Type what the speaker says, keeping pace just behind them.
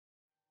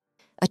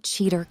a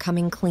cheater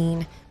coming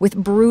clean, with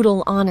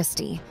brutal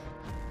honesty.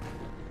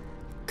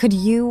 Could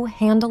you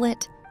handle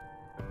it?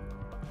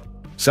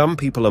 Some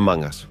people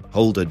among us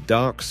hold a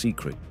dark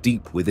secret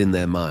deep within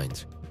their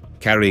minds,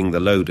 carrying the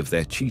load of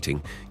their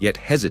cheating, yet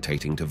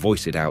hesitating to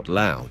voice it out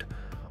loud.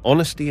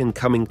 Honesty and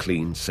coming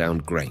clean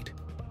sound great,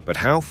 but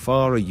how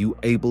far are you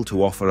able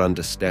to offer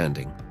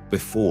understanding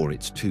before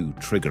it's too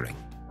triggering?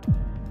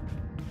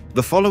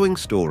 The following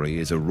story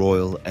is a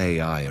Royal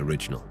A.I.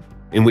 original,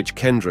 in which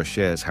Kendra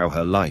shares how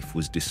her life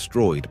was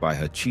destroyed by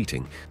her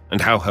cheating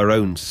and how her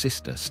own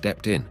sister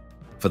stepped in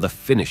for the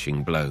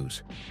finishing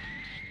blows.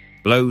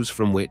 Blows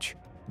from which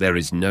there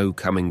is no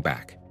coming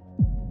back.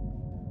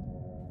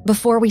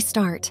 Before we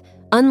start,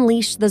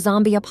 unleash the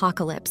zombie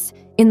apocalypse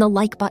in the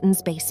like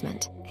button's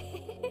basement.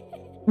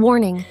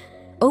 Warning,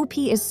 OP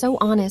is so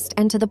honest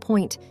and to the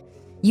point,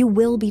 you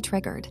will be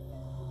triggered.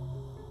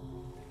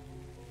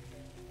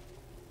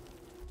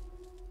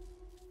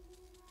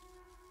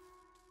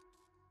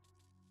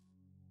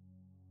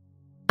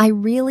 I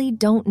really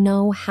don't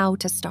know how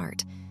to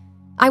start.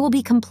 I will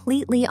be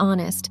completely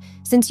honest,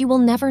 since you will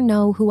never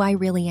know who I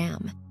really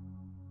am.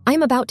 I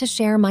am about to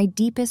share my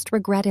deepest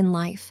regret in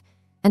life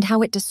and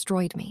how it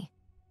destroyed me.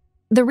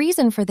 The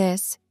reason for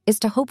this is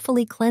to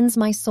hopefully cleanse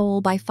my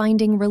soul by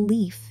finding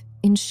relief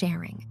in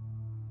sharing.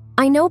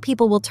 I know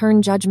people will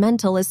turn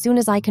judgmental as soon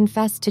as I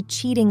confess to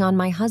cheating on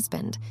my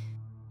husband.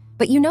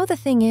 But you know the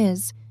thing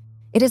is,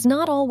 it is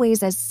not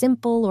always as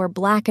simple or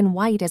black and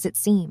white as it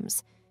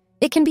seems.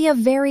 It can be a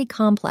very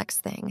complex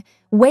thing,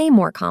 way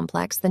more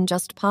complex than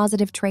just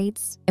positive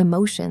traits,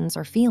 emotions,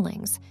 or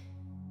feelings.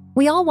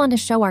 We all want to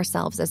show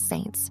ourselves as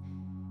saints,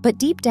 but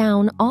deep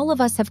down, all of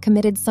us have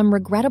committed some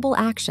regrettable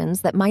actions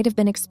that might have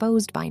been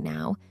exposed by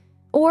now,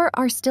 or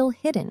are still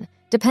hidden,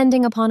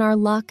 depending upon our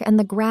luck and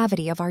the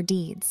gravity of our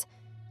deeds.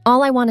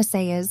 All I want to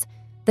say is,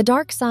 the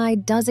dark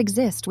side does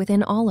exist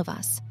within all of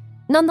us.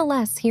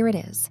 Nonetheless, here it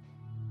is.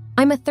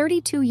 I'm a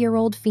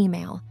 32-year-old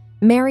female,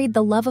 married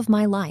the love of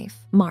my life,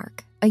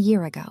 Mark, a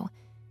year ago.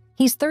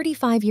 He's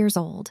 35 years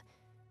old.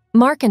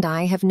 Mark and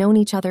I have known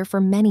each other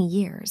for many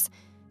years,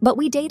 but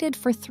we dated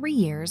for 3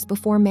 years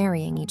before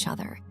marrying each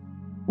other.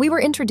 We were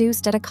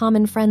introduced at a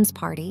common friends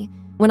party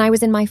when I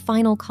was in my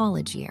final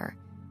college year.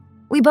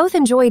 We both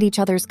enjoyed each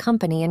other's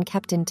company and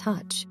kept in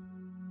touch.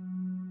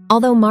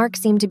 Although Mark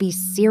seemed to be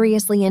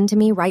seriously into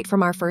me right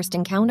from our first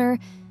encounter,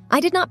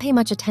 I did not pay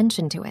much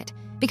attention to it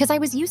because I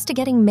was used to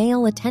getting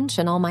male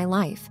attention all my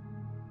life.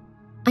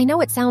 I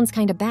know it sounds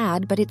kind of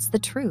bad, but it's the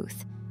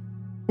truth.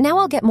 Now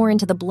I'll get more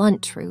into the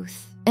blunt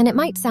truth, and it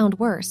might sound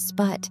worse,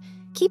 but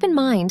keep in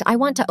mind I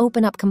want to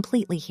open up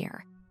completely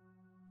here.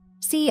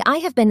 See, I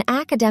have been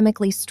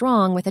academically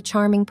strong with a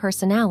charming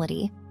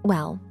personality.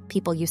 Well,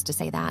 people used to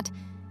say that.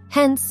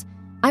 Hence,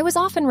 I was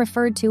often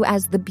referred to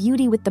as the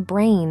beauty with the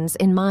brains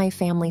in my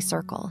family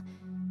circle.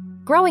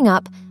 Growing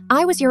up,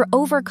 I was your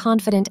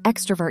overconfident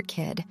extrovert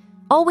kid,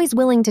 always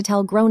willing to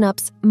tell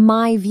grown-ups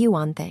my view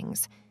on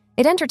things.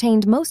 It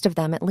entertained most of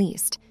them, at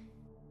least.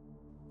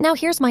 Now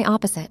here's my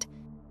opposite.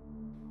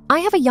 I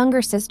have a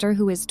younger sister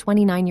who is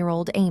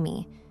 29-year-old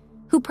Amy,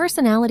 who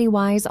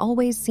personality-wise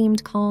always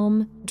seemed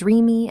calm,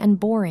 dreamy, and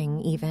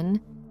boring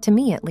even, to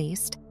me at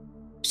least.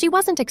 She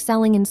wasn't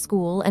excelling in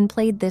school and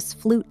played this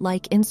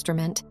flute-like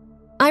instrument.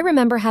 I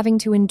remember having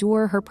to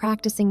endure her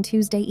practicing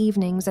Tuesday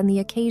evenings and the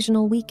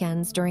occasional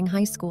weekends during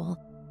high school.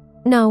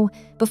 No,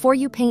 before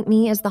you paint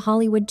me as the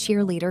Hollywood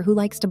cheerleader who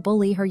likes to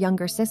bully her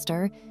younger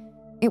sister,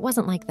 it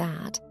wasn't like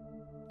that.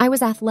 I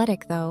was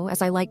athletic, though,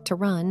 as I liked to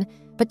run,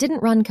 but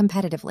didn't run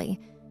competitively.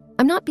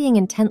 I'm not being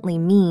intently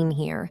mean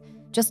here,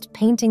 just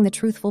painting the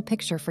truthful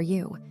picture for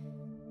you.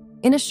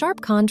 In a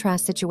sharp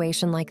contrast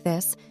situation like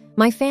this,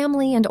 my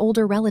family and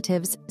older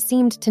relatives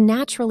seemed to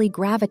naturally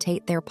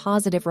gravitate their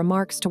positive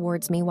remarks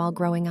towards me while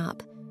growing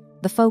up.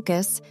 The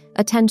focus,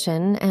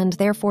 attention, and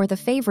therefore the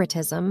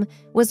favoritism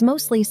was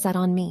mostly set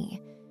on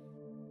me.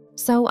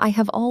 So I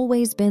have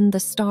always been the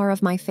star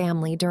of my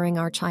family during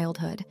our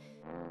childhood.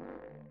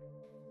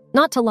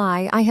 Not to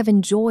lie, I have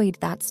enjoyed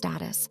that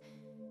status.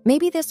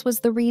 Maybe this was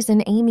the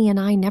reason Amy and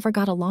I never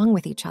got along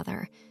with each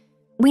other.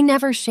 We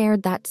never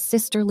shared that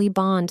sisterly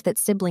bond that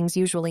siblings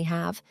usually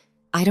have.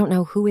 I don't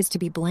know who is to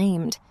be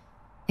blamed.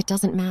 It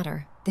doesn't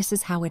matter. This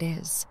is how it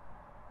is.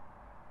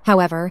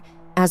 However,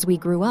 as we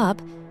grew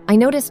up, I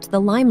noticed the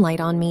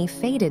limelight on me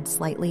faded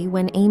slightly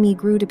when Amy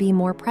grew to be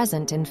more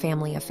present in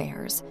family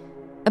affairs.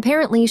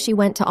 Apparently, she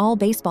went to all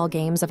baseball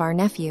games of our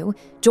nephew,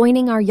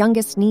 joining our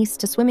youngest niece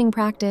to swimming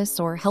practice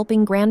or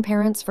helping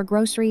grandparents for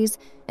groceries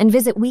and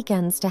visit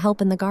weekends to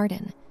help in the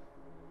garden.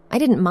 I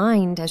didn't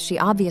mind, as she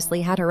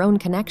obviously had her own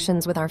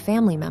connections with our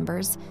family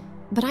members,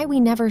 but we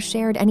never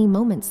shared any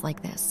moments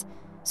like this.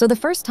 So the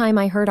first time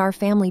I heard our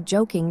family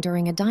joking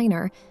during a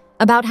diner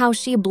about how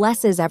she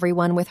blesses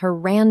everyone with her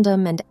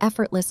random and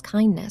effortless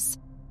kindness,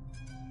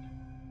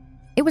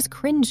 it was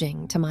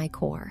cringing to my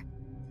core.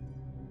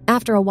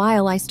 After a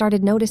while, I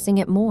started noticing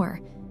it more.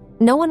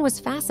 No one was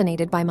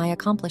fascinated by my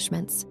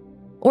accomplishments,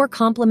 or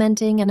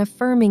complimenting and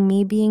affirming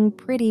me being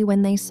pretty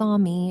when they saw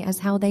me as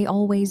how they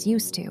always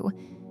used to.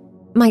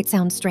 Might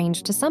sound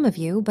strange to some of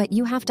you, but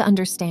you have to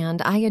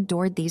understand I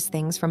adored these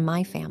things from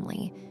my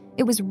family.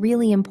 It was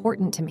really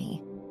important to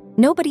me.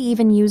 Nobody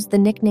even used the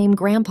nickname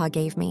Grandpa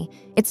gave me.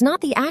 It's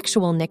not the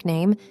actual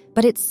nickname,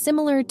 but it's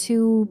similar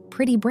to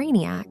Pretty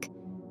Brainiac.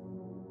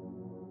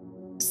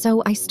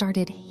 So I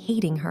started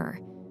hating her.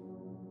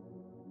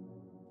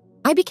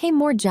 I became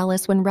more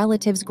jealous when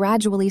relatives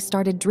gradually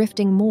started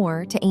drifting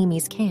more to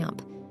Amy's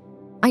camp.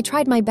 I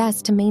tried my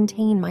best to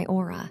maintain my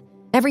aura.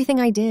 Everything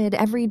I did,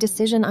 every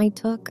decision I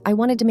took, I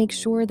wanted to make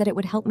sure that it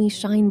would help me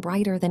shine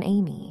brighter than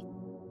Amy.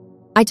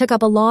 I took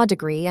up a law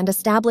degree and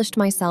established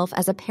myself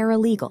as a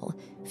paralegal,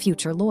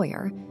 future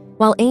lawyer,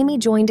 while Amy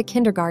joined a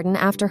kindergarten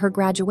after her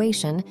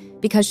graduation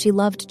because she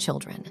loved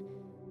children.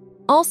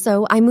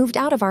 Also, I moved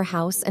out of our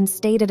house and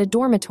stayed at a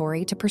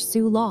dormitory to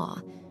pursue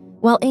law,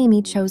 while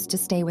Amy chose to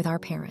stay with our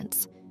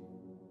parents.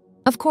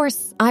 Of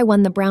course, I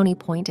won the brownie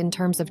point in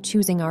terms of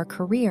choosing our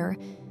career,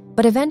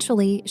 but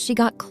eventually she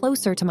got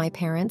closer to my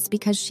parents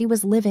because she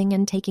was living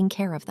and taking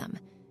care of them.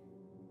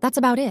 That's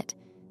about it,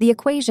 the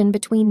equation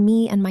between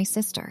me and my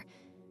sister.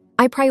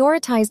 I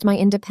prioritized my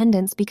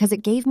independence because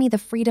it gave me the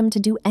freedom to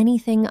do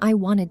anything I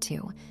wanted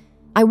to.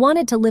 I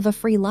wanted to live a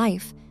free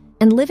life,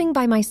 and living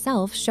by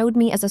myself showed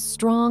me as a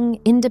strong,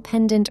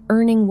 independent,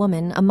 earning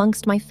woman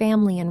amongst my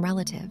family and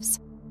relatives.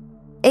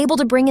 Able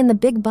to bring in the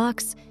big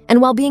bucks,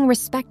 and while being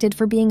respected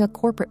for being a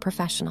corporate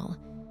professional.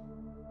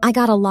 I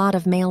got a lot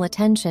of male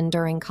attention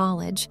during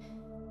college.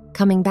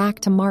 Coming back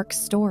to Mark's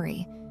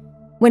story.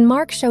 When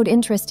Mark showed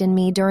interest in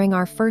me during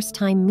our first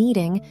time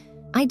meeting,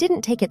 I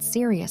didn't take it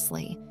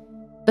seriously.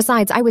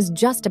 Besides, I was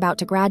just about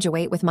to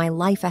graduate with my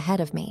life ahead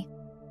of me.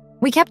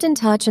 We kept in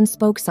touch and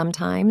spoke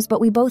sometimes,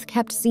 but we both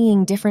kept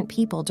seeing different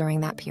people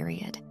during that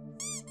period.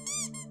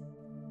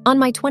 On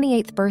my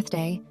 28th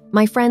birthday,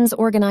 my friends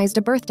organized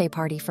a birthday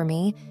party for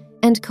me,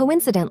 and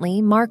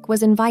coincidentally, Mark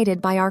was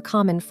invited by our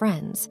common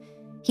friends.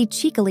 He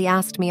cheekily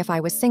asked me if I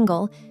was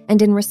single,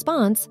 and in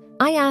response,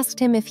 I asked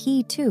him if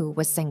he too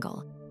was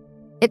single.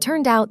 It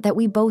turned out that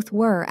we both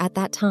were at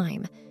that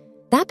time.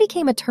 That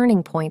became a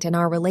turning point in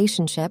our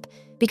relationship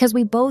because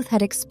we both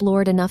had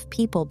explored enough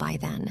people by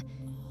then.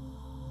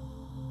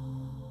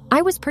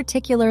 I was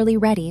particularly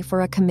ready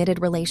for a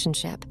committed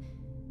relationship.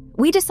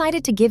 We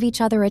decided to give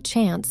each other a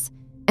chance,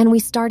 and we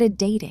started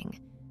dating.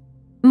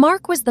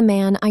 Mark was the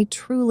man I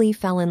truly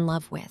fell in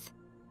love with.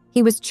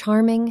 He was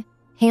charming,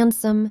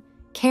 handsome,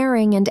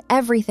 caring, and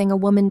everything a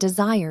woman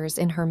desires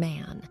in her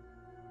man.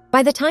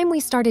 By the time we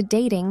started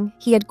dating,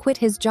 he had quit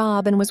his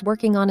job and was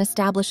working on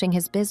establishing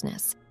his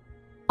business.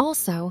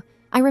 Also,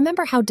 I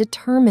remember how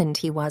determined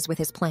he was with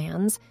his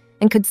plans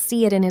and could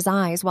see it in his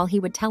eyes while he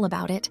would tell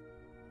about it.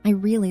 I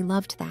really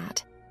loved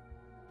that.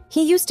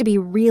 He used to be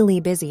really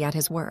busy at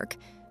his work,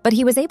 but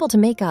he was able to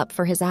make up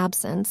for his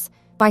absence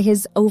by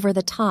his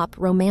over-the-top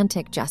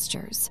romantic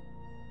gestures.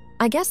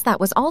 I guess that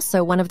was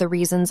also one of the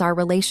reasons our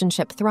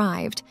relationship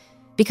thrived,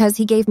 because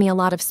he gave me a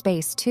lot of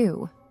space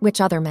too,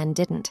 which other men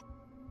didn't.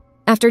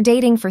 After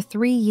dating for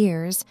 3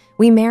 years,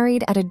 we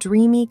married at a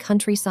dreamy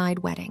countryside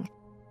wedding.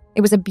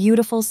 It was a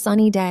beautiful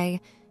sunny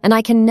day, and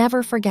I can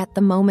never forget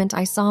the moment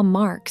I saw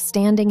Mark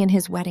standing in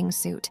his wedding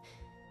suit.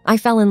 I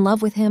fell in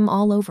love with him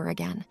all over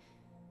again.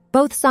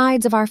 Both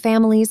sides of our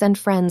families and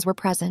friends were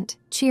present,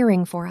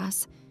 cheering for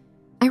us.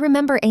 I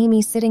remember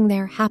Amy sitting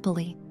there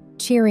happily,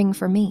 cheering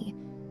for me.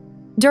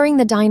 During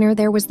the diner,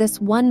 there was this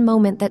one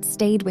moment that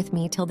stayed with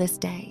me till this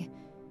day.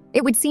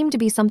 It would seem to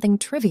be something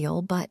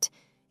trivial, but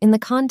in the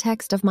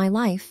context of my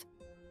life,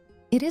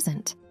 it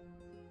isn't.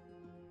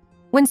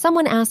 When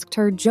someone asked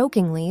her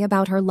jokingly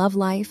about her love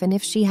life and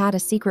if she had a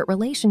secret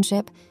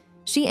relationship,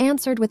 she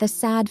answered with a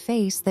sad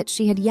face that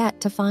she had yet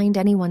to find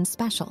anyone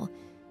special.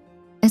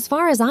 As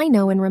far as I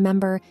know and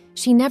remember,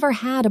 she never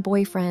had a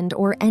boyfriend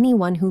or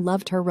anyone who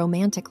loved her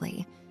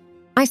romantically.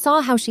 I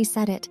saw how she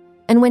said it,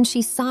 and when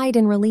she sighed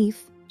in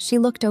relief, she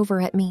looked over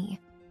at me.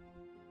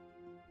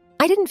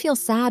 I didn't feel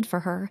sad for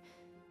her.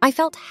 I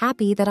felt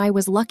happy that I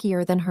was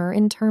luckier than her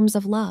in terms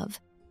of love.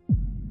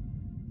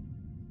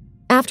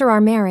 After our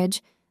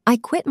marriage, I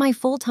quit my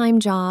full-time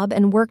job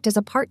and worked as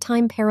a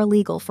part-time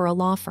paralegal for a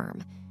law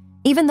firm.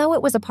 Even though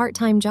it was a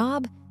part-time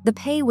job, the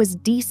pay was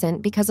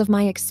decent because of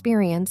my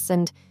experience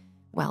and,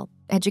 well,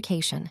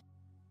 education.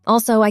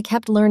 Also, I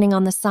kept learning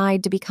on the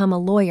side to become a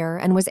lawyer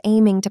and was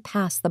aiming to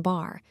pass the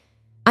bar.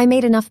 I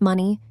made enough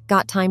money,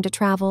 got time to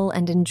travel,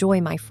 and enjoy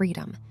my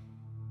freedom.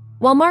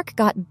 While Mark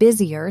got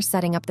busier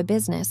setting up the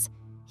business,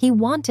 he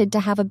wanted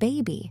to have a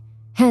baby,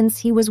 hence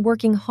he was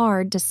working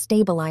hard to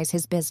stabilize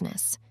his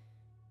business.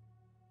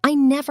 I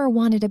never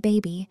wanted a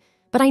baby,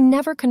 but I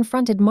never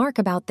confronted Mark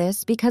about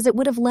this because it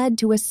would have led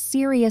to a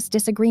serious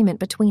disagreement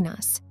between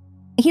us.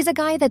 He's a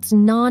guy that's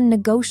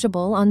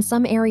non-negotiable on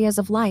some areas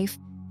of life,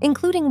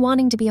 including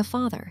wanting to be a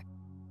father.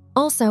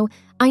 Also,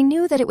 I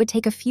knew that it would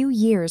take a few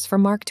years for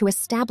Mark to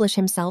establish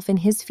himself in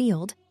his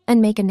field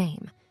and make a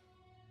name.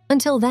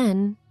 Until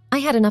then, I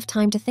had enough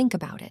time to think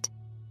about it.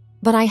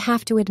 But I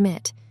have to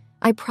admit,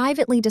 I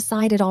privately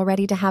decided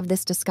already to have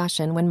this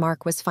discussion when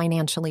Mark was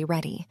financially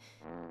ready.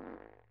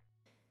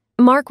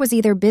 Mark was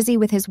either busy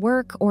with his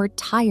work or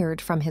tired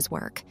from his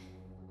work.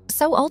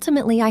 So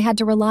ultimately, I had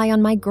to rely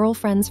on my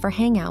girlfriends for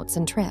hangouts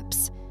and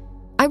trips.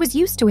 I was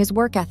used to his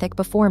work ethic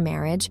before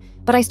marriage,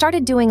 but I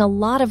started doing a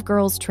lot of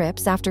girls'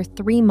 trips after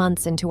 3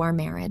 months into our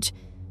marriage.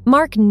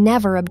 Mark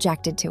never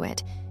objected to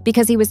it,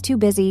 because he was too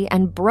busy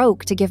and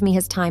broke to give me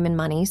his time and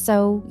money,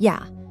 so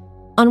yeah.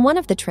 On one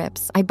of the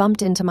trips, I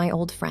bumped into my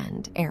old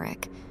friend,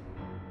 Eric.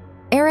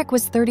 Eric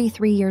was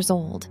 33 years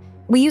old.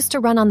 We used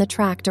to run on the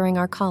track during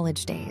our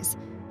college days.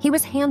 He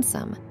was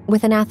handsome,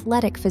 with an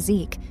athletic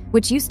physique,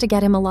 which used to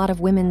get him a lot of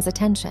women's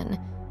attention.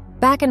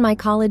 Back in my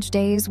college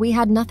days, we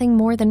had nothing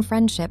more than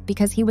friendship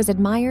because he was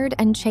admired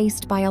and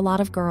chased by a lot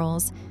of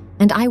girls,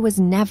 and I was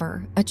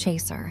never a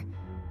chaser.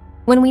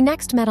 When we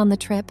next met on the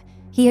trip,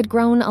 he had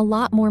grown a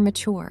lot more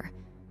mature.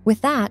 With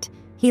that,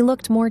 he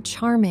looked more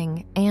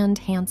charming and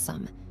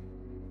handsome.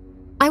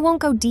 I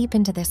won't go deep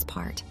into this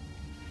part.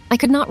 I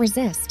could not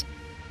resist,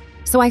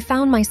 so I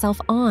found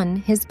myself on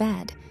his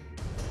bed.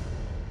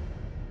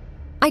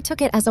 I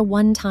took it as a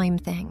one-time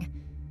thing,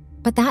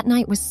 but that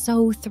night was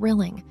so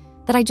thrilling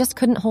that I just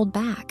couldn't hold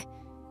back.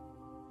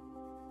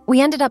 We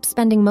ended up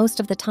spending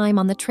most of the time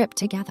on the trip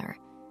together.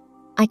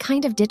 I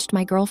kind of ditched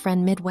my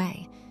girlfriend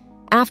midway.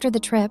 After the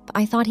trip,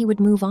 I thought he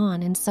would move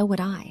on, and so would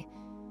I.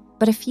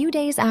 But a few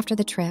days after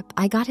the trip,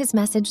 I got his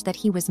message that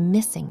he was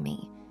missing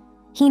me.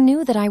 He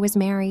knew that I was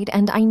married,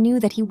 and I knew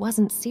that he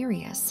wasn't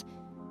serious.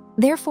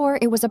 Therefore,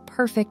 it was a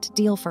perfect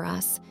deal for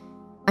us.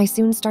 I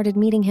soon started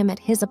meeting him at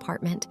his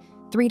apartment,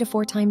 3 to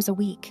 4 times a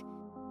week.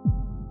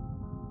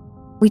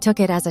 We took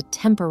it as a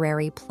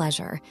temporary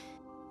pleasure,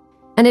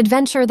 an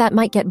adventure that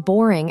might get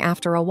boring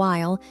after a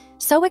while,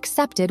 so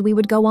accepted we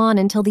would go on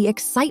until the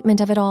excitement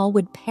of it all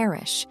would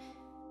perish.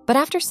 But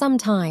after some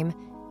time,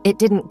 it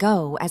didn't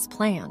go as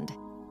planned.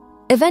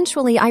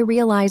 Eventually, I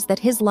realized that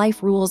his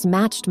life rules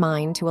matched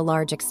mine to a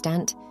large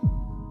extent.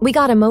 We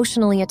got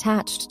emotionally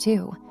attached,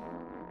 too.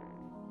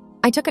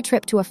 I took a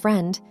trip to a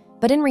friend,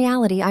 but in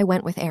reality, I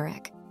went with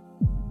Eric.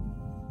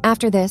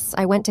 After this,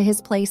 I went to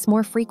his place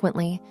more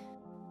frequently,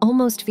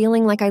 almost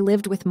feeling like I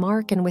lived with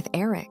Mark and with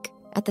Eric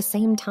at the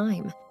same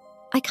time.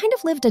 I kind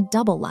of lived a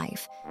double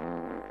life.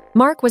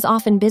 Mark was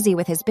often busy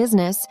with his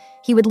business.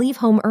 He would leave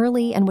home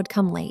early and would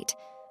come late.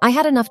 I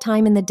had enough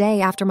time in the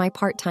day after my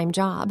part-time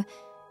job.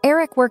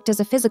 Eric worked as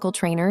a physical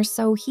trainer,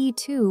 so he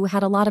too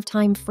had a lot of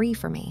time free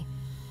for me.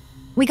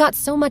 We got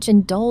so much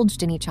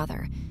indulged in each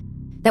other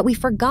that we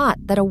forgot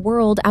that a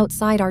world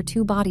outside our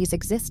 2 bodies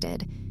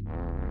existed.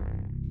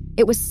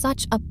 It was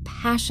such a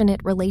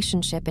passionate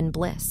relationship in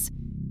bliss.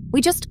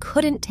 We just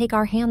couldn't take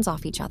our hands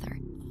off each other.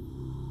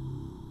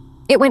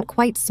 It went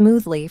quite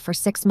smoothly for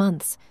 6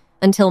 months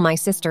until my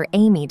sister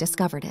Amy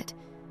discovered it.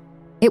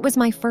 It was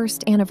my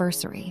first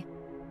anniversary.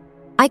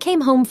 I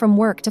came home from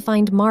work to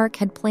find Mark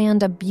had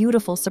planned a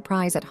beautiful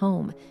surprise at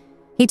home.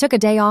 He took a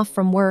day off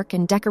from work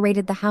and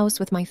decorated the house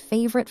with my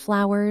favorite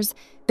flowers,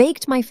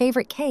 baked my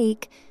favorite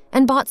cake,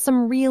 and bought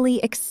some really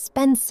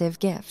expensive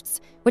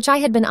gifts, which I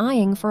had been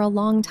eyeing for a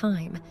long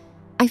time.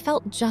 I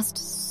felt just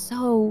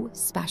so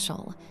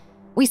special.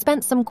 We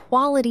spent some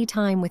quality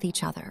time with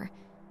each other.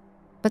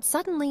 But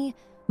suddenly,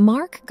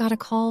 Mark got a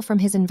call from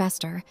his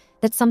investor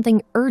that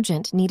something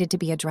urgent needed to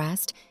be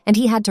addressed, and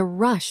he had to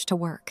rush to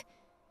work.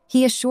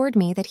 He assured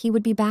me that he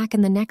would be back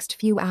in the next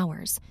few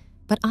hours,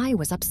 but I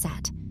was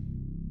upset.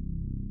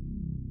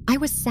 I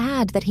was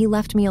sad that he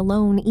left me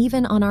alone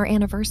even on our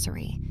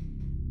anniversary.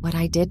 What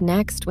I did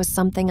next was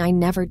something I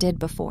never did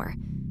before,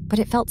 but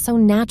it felt so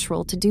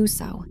natural to do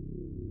so.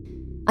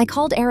 I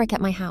called Eric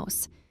at my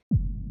house.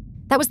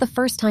 That was the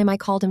first time I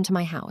called him to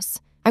my house.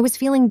 I was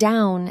feeling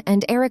down,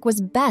 and Eric was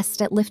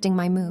best at lifting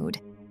my mood.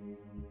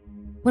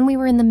 When we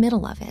were in the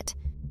middle of it,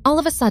 all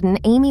of a sudden,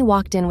 Amy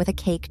walked in with a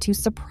cake to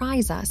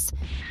surprise us.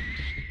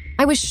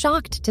 I was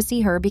shocked to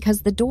see her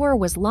because the door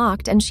was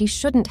locked and she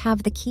shouldn't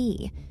have the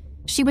key.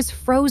 She was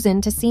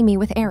frozen to see me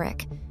with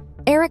Eric.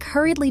 Eric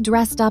hurriedly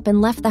dressed up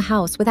and left the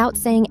house without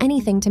saying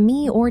anything to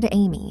me or to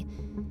Amy.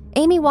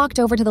 Amy walked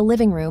over to the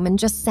living room and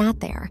just sat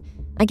there,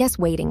 I guess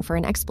waiting for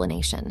an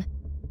explanation.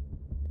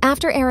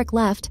 After Eric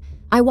left,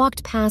 I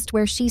walked past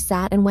where she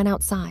sat and went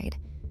outside.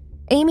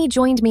 Amy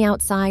joined me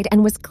outside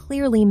and was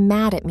clearly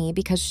mad at me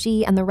because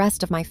she and the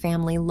rest of my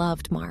family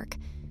loved Mark.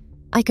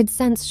 I could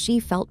sense she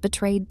felt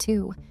betrayed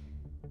too.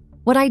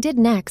 What I did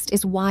next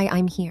is why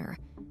I'm here.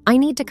 I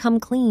need to come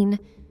clean,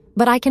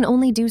 but I can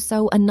only do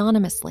so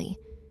anonymously.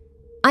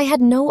 I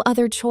had no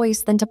other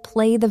choice than to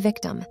play the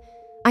victim.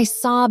 I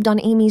sobbed on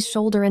Amy's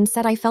shoulder and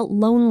said I felt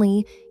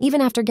lonely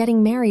even after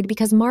getting married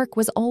because Mark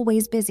was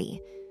always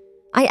busy.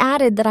 I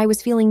added that I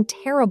was feeling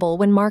terrible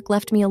when Mark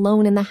left me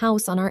alone in the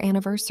house on our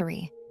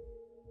anniversary.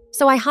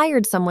 So I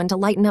hired someone to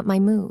lighten up my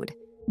mood.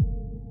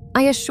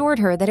 I assured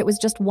her that it was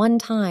just one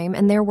time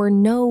and there were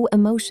no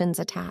emotions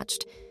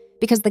attached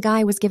because the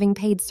guy was giving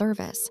paid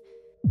service.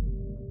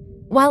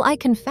 While I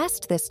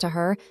confessed this to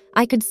her,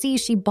 I could see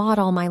she bought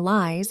all my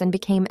lies and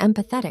became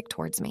empathetic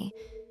towards me.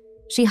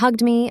 She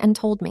hugged me and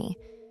told me.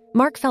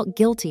 Mark felt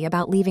guilty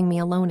about leaving me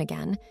alone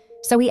again,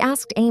 so he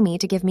asked Amy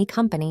to give me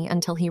company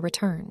until he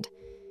returned.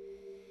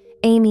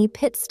 Amy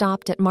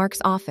pit-stopped at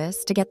Mark's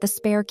office to get the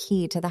spare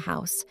key to the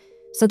house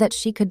so that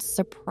she could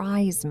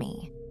surprise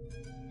me.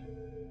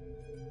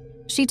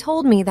 She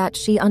told me that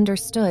she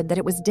understood that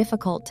it was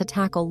difficult to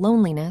tackle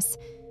loneliness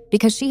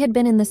because she had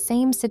been in the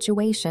same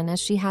situation as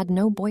she had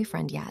no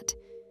boyfriend yet.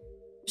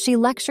 She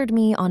lectured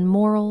me on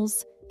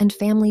morals and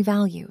family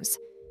values.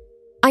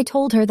 I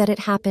told her that it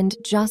happened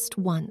just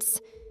once,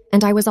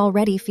 and I was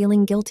already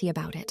feeling guilty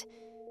about it.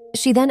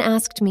 She then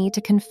asked me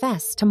to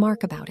confess to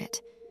Mark about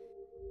it.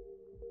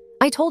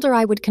 I told her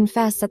I would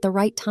confess at the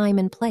right time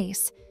and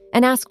place,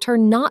 and asked her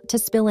not to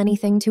spill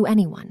anything to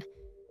anyone.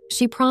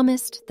 She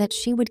promised that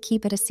she would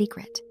keep it a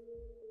secret.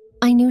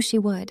 I knew she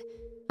would.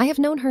 I have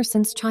known her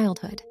since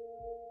childhood.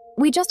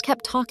 We just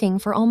kept talking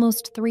for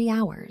almost 3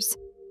 hours.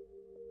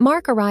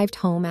 Mark arrived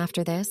home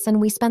after this,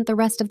 and we spent the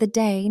rest of the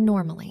day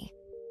normally.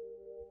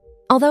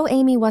 Although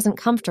Amy wasn't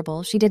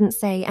comfortable, she didn't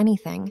say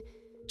anything.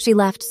 She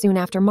left soon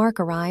after Mark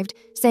arrived,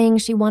 saying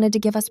she wanted to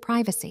give us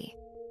privacy.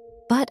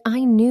 But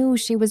I knew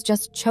she was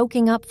just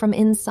choking up from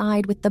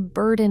inside with the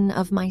burden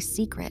of my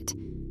secret.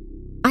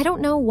 I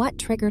don't know what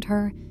triggered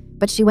her,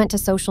 but she went to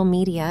social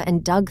media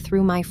and dug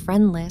through my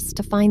friend list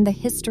to find the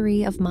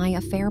history of my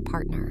affair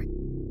partner.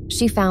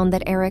 She found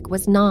that Eric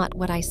was not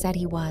what I said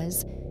he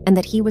was, and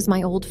that he was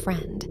my old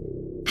friend.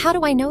 How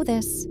do I know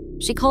this?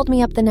 She called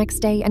me up the next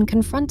day and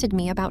confronted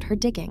me about her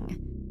digging.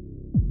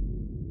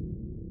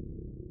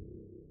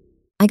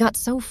 I got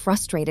so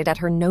frustrated at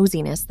her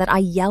nosiness that I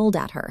yelled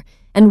at her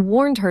and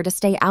warned her to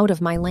stay out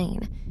of my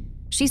lane.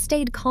 She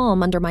stayed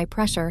calm under my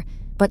pressure,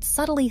 but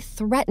subtly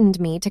threatened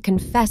me to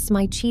confess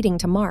my cheating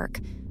to Mark,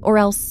 or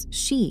else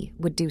she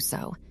would do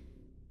so.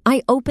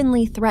 I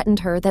openly threatened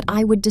her that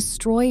I would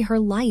destroy her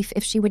life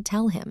if she would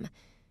tell him.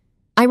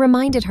 I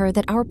reminded her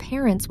that our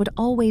parents would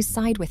always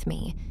side with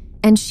me,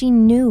 and she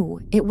knew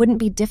it wouldn't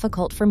be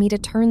difficult for me to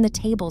turn the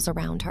tables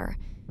around her.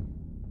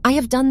 I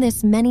have done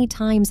this many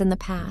times in the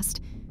past,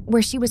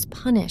 where she was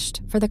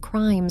punished for the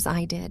crimes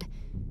I did.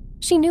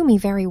 She knew me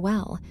very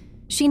well.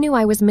 She knew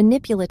I was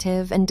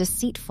manipulative and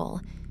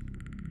deceitful.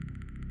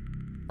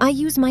 I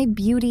use my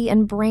beauty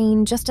and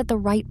brain just at the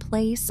right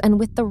place and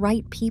with the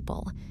right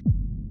people.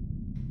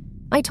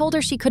 I told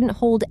her she couldn't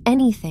hold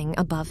anything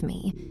above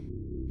me,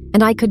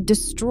 and I could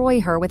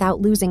destroy her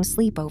without losing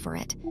sleep over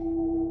it.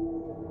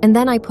 And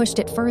then I pushed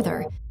it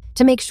further,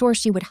 to make sure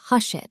she would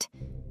hush it.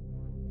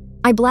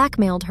 I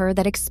blackmailed her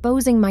that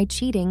exposing my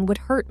cheating would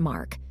hurt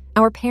Mark,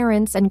 our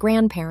parents and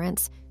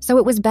grandparents, so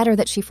it was better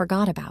that she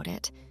forgot about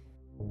it.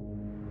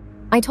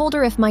 I told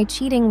her if my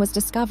cheating was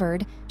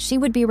discovered, she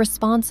would be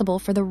responsible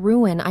for the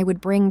ruin I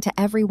would bring to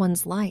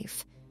everyone's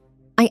life.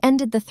 I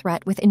ended the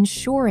threat with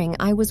ensuring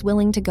I was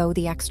willing to go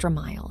the extra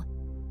mile.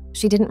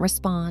 She didn't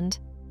respond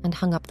and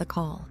hung up the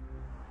call.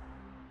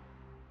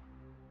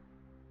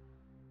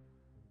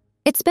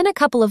 It's been a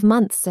couple of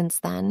months since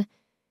then.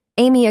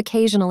 Amy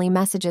occasionally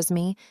messages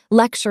me,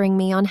 lecturing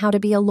me on how to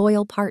be a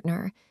loyal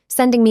partner,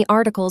 sending me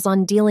articles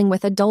on dealing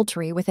with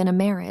adultery within a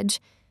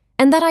marriage,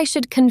 and that I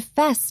should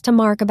confess to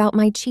Mark about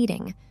my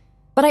cheating.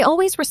 But I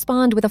always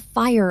respond with a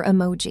fire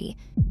emoji.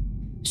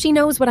 She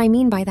knows what I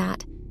mean by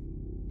that.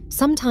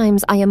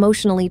 Sometimes I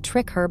emotionally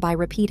trick her by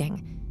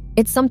repeating.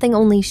 It's something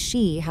only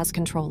she has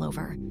control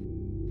over.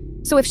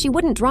 So if she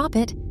wouldn't drop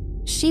it,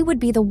 she would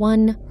be the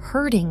one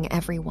hurting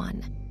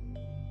everyone.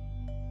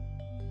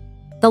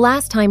 The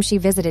last time she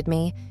visited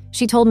me,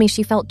 she told me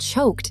she felt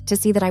choked to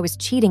see that I was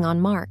cheating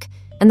on Mark,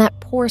 and that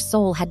poor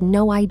soul had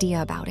no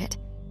idea about it.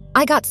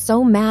 I got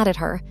so mad at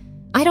her.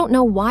 I don't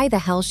know why the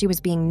hell she was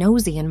being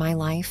nosy in my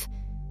life.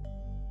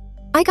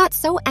 I got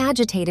so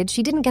agitated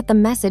she didn't get the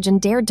message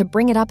and dared to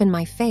bring it up in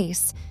my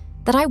face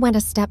that I went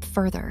a step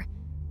further.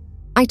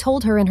 I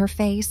told her in her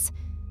face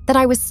that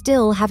I was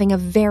still having a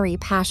very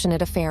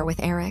passionate affair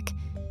with Eric,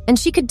 and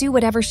she could do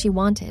whatever she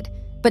wanted,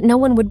 but no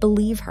one would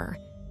believe her.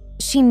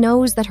 She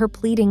knows that her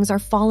pleadings are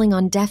falling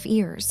on deaf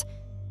ears.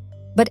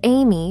 But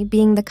Amy,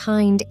 being the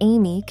kind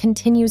Amy,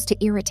 continues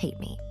to irritate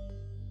me.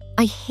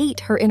 I hate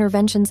her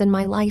interventions in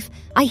my life.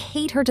 I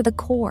hate her to the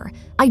core.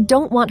 I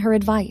don't want her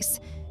advice.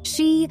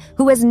 She,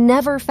 who has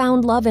never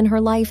found love in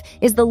her life,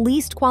 is the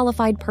least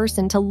qualified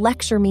person to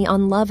lecture me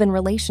on love and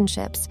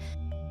relationships.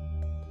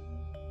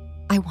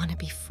 I want to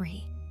be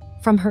free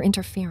from her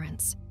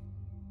interference.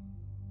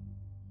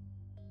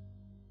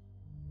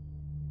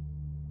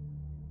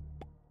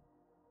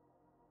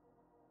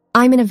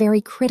 I'm in a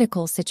very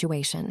critical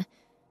situation.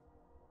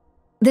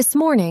 This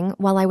morning,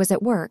 while I was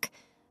at work,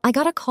 I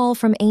got a call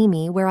from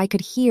Amy where I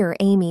could hear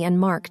Amy and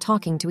Mark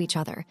talking to each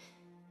other.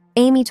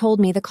 Amy told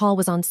me the call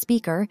was on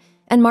speaker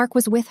and Mark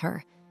was with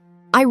her.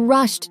 I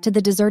rushed to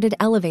the deserted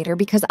elevator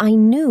because I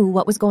knew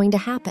what was going to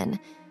happen.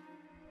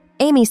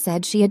 Amy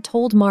said she had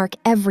told Mark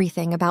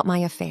everything about my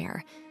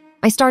affair.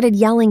 I started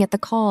yelling at the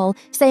call,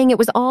 saying it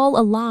was all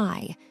a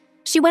lie.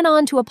 She went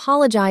on to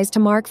apologize to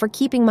Mark for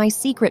keeping my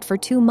secret for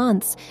 2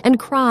 months and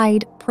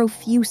cried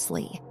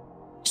profusely.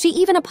 She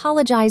even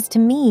apologized to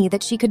me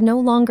that she could no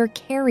longer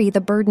carry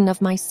the burden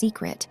of my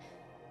secret.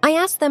 I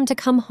asked them to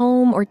come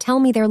home or tell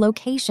me their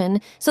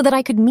location so that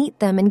I could meet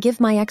them and give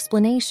my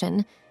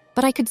explanation.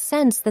 but I could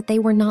sense that they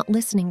were not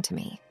listening to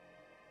me.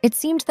 It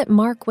seemed that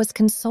Mark was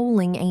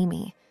consoling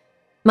Amy.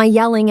 My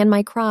yelling and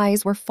my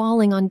cries were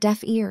falling on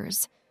deaf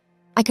ears.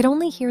 I could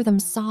only hear them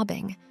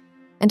sobbing,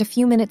 and a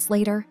few minutes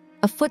later,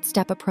 a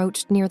footstep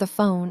approached near the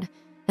phone,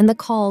 and the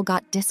call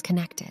got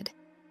disconnected.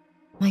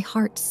 My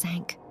heart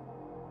sank.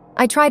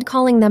 I tried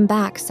calling them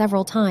back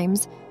several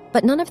times,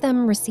 but none of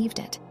them received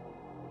it.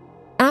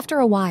 After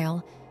a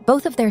while,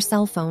 both of their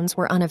cell phones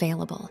were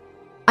unavailable.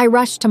 I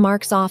rushed to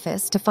Mark's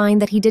office to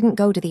find that he didn't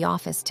go to the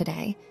office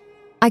today.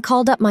 I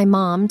called up my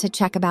mom to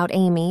check about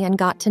Amy and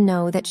got to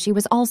know that she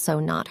was also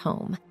not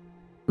home.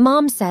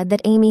 Mom said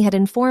that Amy had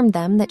informed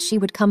them that she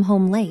would come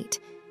home late.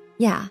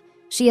 Yeah,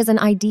 she is an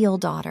ideal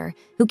daughter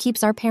who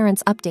keeps our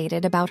parents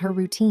updated about her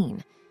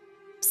routine.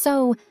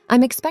 So,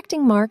 I'm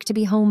expecting Mark to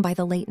be home by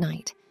the late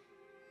night.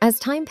 As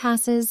time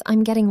passes,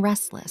 I'm getting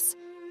restless.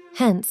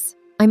 Hence,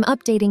 I'm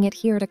updating it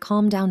here to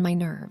calm down my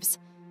nerves.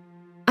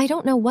 I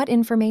don't know what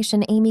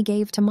information Amy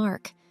gave to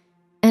Mark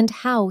and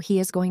how he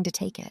is going to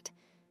take it.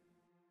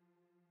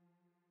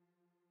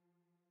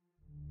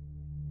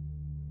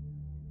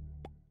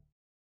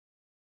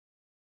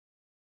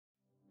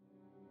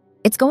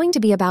 It's going to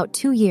be about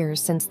 2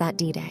 years since that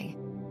D-Day.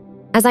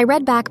 As I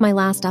read back my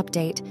last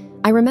update,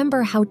 I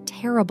remember how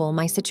terrible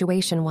my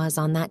situation was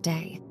on that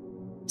day.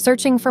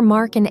 Searching for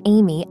Mark and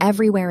Amy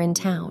everywhere in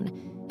town,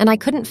 and I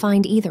couldn't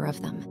find either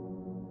of them.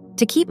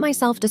 To keep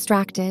myself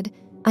distracted,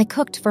 I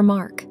cooked for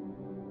Mark.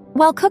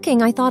 While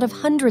cooking, I thought of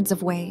hundreds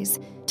of ways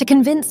to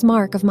convince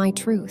Mark of my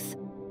truth.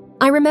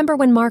 I remember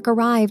when Mark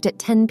arrived at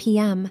 10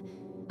 p.m.,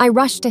 I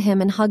rushed to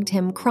him and hugged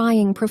him,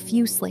 crying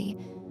profusely.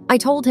 I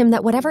told him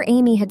that whatever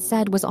Amy had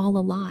said was all a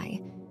lie,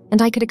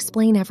 and I could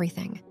explain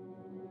everything.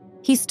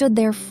 He stood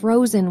there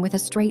frozen with a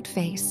straight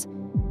face.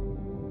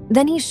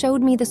 Then he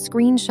showed me the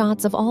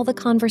screenshots of all the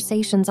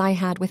conversations I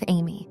had with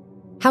Amy,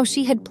 how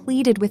she had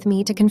pleaded with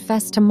me to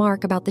confess to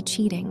Mark about the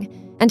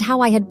cheating, and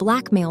how I had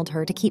blackmailed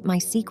her to keep my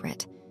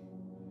secret.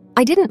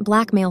 I didn't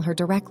blackmail her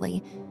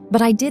directly,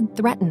 but I did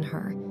threaten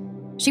her.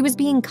 She was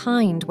being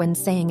kind when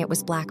saying it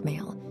was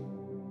blackmail.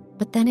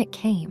 But then it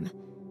came,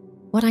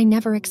 what I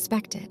never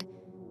expected.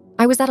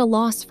 I was at a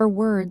loss for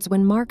words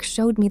when Mark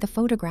showed me the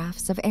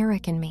photographs of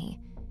Eric and me,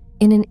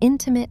 in an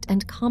intimate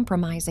and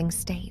compromising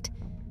state.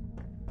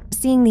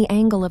 Seeing the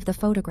angle of the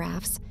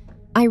photographs,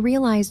 I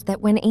realized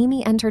that when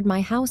Amy entered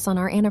my house on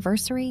our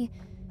anniversary,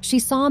 she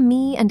saw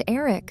me and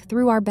Eric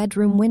through our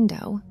bedroom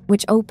window,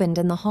 which opened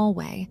in the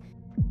hallway.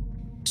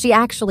 She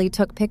actually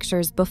took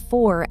pictures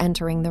before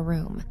entering the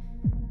room.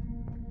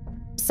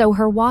 So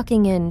her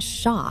walking in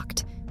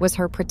shocked was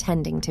her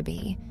pretending to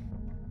be.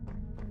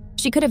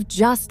 She could have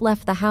just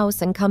left the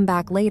house and come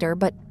back later,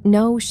 but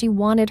no, she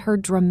wanted her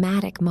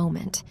dramatic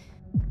moment.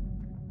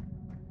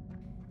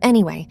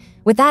 Anyway,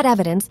 with that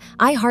evidence,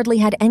 I hardly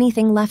had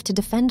anything left to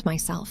defend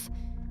myself.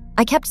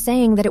 I kept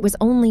saying that it was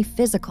only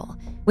physical,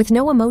 with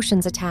no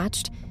emotions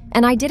attached,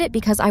 and I did it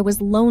because I was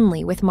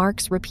lonely with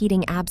Mark's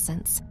repeating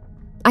absence.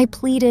 I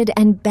pleaded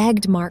and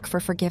begged Mark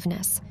for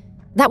forgiveness.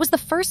 That was the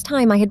first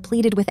time I had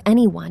pleaded with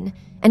anyone,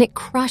 and it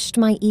crushed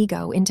my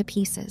ego into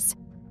pieces.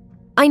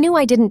 I knew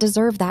I didn't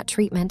deserve that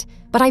treatment,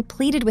 but I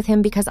pleaded with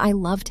him because I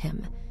loved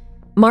him.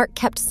 Mark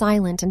kept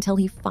silent until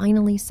he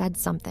finally said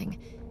something.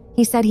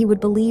 He said he would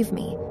believe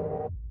me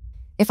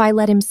if I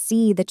let him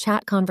see the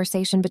chat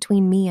conversation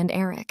between me and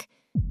Eric.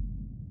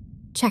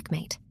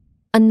 Checkmate.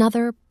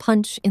 Another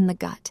punch in the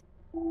gut.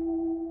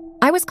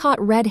 I was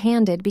caught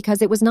red-handed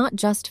because it was not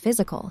just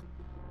physical.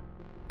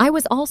 I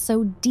was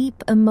also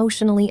deep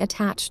emotionally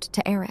attached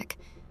to Eric.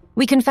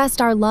 We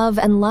confessed our love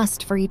and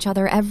lust for each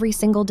other every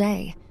single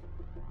day.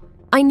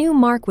 I knew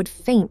Mark would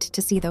faint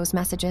to see those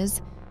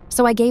messages,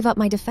 so I gave up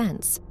my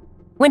defense.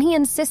 When he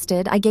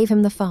insisted, I gave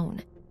him the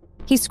phone.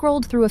 He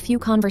scrolled through a few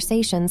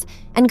conversations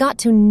and got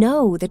to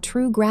know the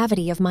true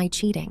gravity of my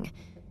cheating.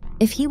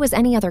 If he was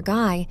any other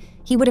guy,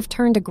 he would have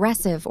turned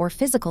aggressive or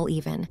physical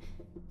even,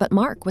 but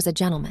Mark was a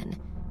gentleman.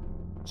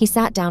 He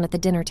sat down at the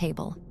dinner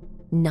table,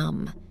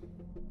 numb.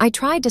 I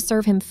tried to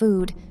serve him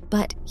food,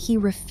 but he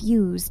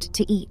refused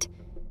to eat.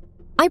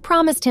 I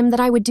promised him that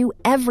I would do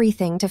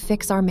everything to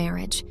fix our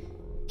marriage.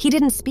 He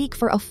didn't speak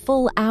for a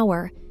full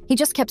hour. He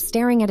just kept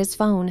staring at his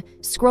phone,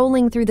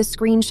 scrolling through the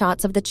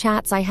screenshots of the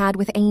chats I had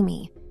with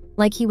Amy,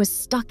 like he was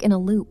stuck in a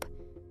loop.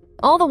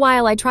 All the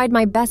while, I tried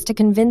my best to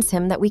convince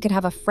him that we could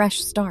have a fresh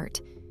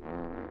start.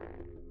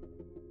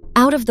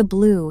 Out of the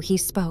blue, he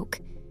spoke.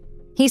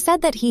 He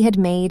said that he had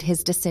made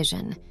his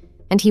decision,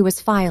 and he was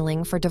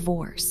filing for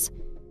divorce.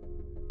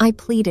 I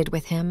pleaded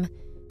with him,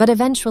 but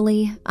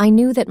eventually, I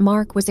knew that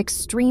Mark was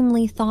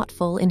extremely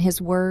thoughtful in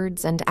his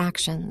words and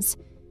actions.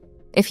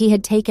 If he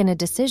had taken a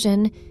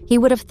decision, he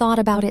would have thought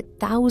about it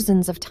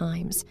thousands of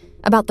times,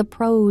 about the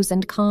pros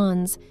and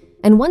cons,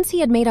 and once he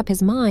had made up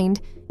his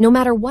mind, no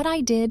matter what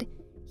I did,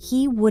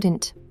 he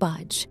wouldn't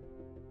budge.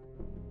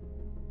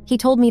 He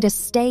told me to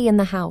stay in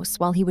the house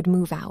while he would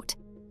move out.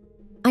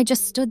 I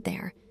just stood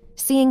there,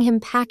 seeing him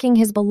packing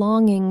his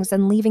belongings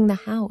and leaving the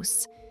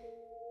house.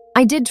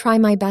 I did try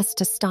my best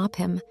to stop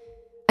him.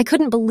 I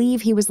couldn't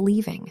believe he was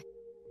leaving.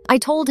 I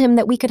told him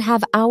that we could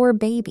have our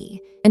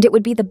baby and it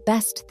would be the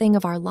best thing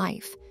of our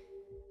life.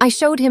 I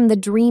showed him the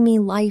dreamy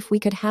life we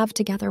could have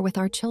together with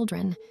our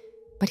children,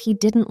 but he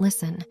didn't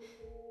listen.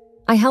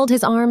 I held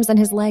his arms and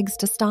his legs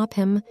to stop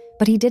him,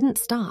 but he didn't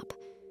stop.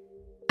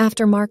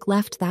 After Mark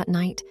left that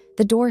night,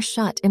 the door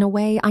shut in a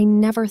way I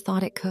never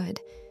thought it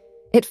could.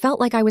 It felt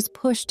like I was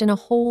pushed in a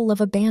hole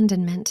of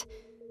abandonment.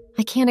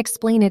 I can't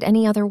explain it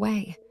any other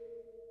way.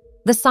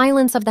 The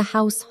silence of the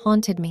house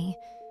haunted me.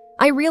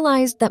 I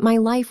realized that my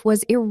life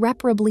was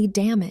irreparably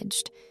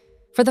damaged.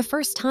 For the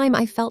first time,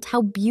 I felt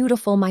how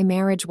beautiful my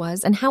marriage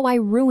was and how I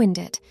ruined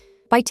it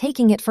by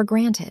taking it for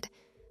granted.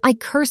 I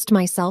cursed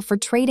myself for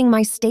trading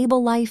my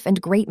stable life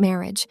and great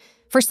marriage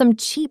for some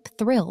cheap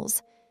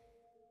thrills.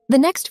 The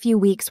next few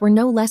weeks were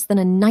no less than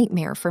a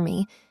nightmare for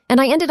me, and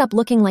I ended up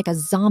looking like a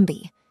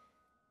zombie.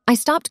 I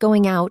stopped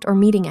going out or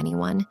meeting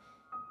anyone.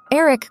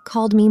 Eric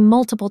called me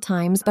multiple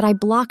times, but I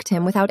blocked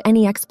him without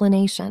any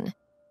explanation.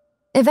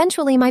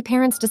 Eventually, my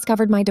parents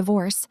discovered my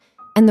divorce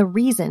and the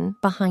reason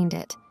behind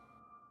it.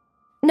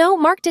 No,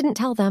 Mark didn't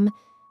tell them.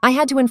 I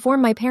had to inform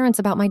my parents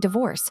about my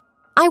divorce.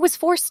 I was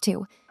forced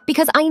to,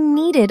 because I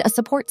needed a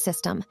support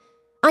system.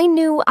 I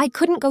knew I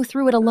couldn't go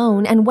through it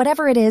alone, and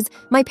whatever it is,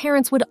 my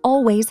parents would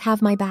always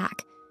have my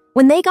back.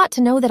 When they got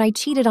to know that I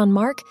cheated on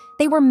Mark,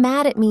 they were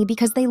mad at me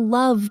because they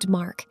loved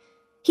Mark.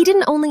 He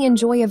didn't only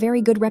enjoy a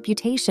very good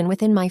reputation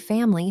within my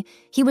family,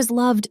 he was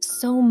loved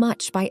so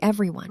much by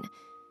everyone.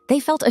 They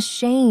felt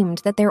ashamed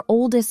that their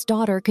oldest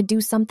daughter could do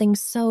something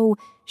so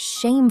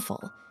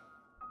shameful.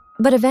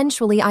 But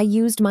eventually I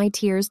used my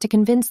tears to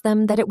convince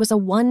them that it was a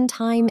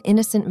one-time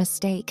innocent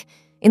mistake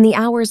in the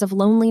hours of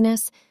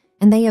loneliness,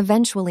 and they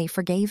eventually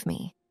forgave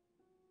me.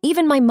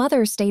 Even my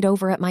mother stayed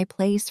over at my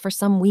place for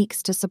some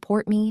weeks to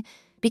support me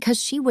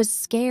because she was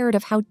scared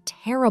of how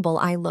terrible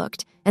I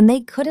looked, and they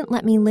couldn't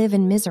let me live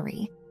in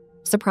misery.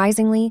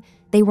 Surprisingly,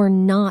 they were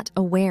not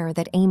aware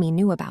that Amy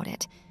knew about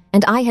it,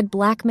 and I had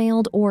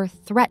blackmailed or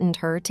threatened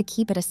her to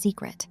keep it a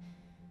secret.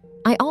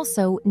 I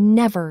also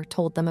never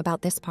told them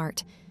about this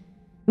part.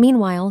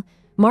 Meanwhile,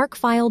 Mark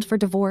filed for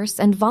divorce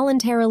and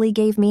voluntarily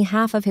gave me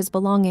half of his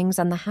belongings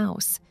and the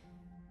house.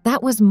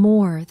 That was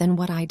more than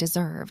what I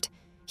deserved.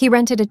 He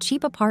rented a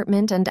cheap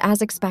apartment and,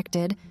 as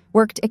expected,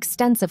 worked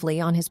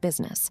extensively on his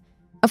business.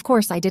 Of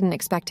course, I didn't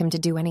expect him to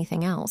do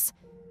anything else.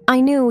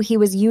 I knew he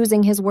was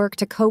using his work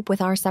to cope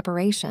with our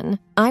separation.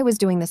 I was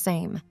doing the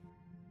same.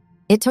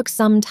 It took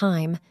some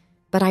time,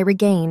 but I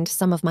regained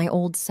some of my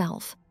old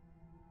self.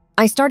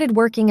 I started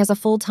working as a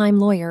full-time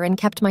lawyer and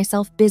kept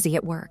myself busy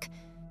at work,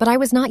 but I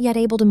was not yet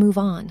able to move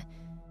on.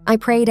 I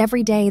prayed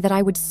every day that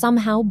I would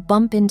somehow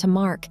bump into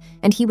Mark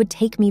and he would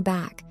take me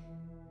back.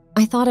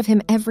 I thought of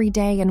him every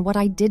day and what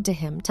I did to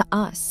him, to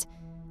us.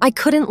 I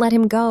couldn't let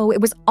him go.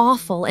 It was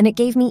awful, and it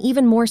gave me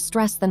even more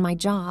stress than my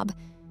job.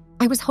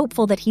 I was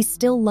hopeful that he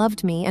still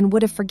loved me and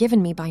would have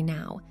forgiven me by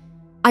now.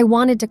 I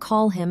wanted to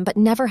call him, but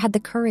never had the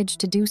courage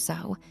to do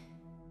so.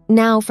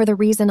 Now for the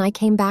reason I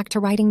came back to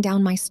writing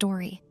down my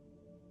story.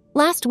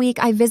 Last week,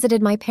 I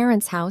visited my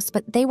parents' house,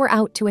 but they were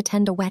out to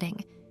attend a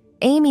wedding.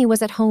 Amy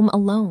was at home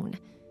alone.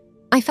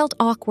 I felt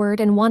awkward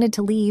and wanted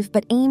to leave,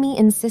 but Amy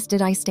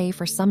insisted I stay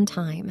for some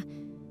time.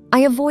 I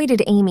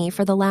avoided Amy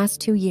for the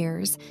last 2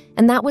 years,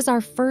 and that was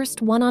our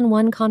first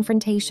one-on-one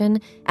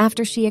confrontation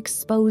after she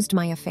exposed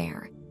my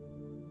affair.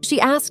 She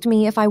asked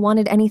me if I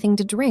wanted anything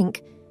to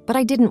drink, but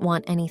I didn't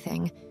want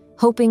anything,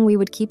 hoping we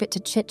would keep it to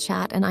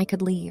chit-chat and I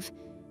could leave.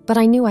 But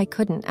I knew I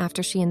couldn't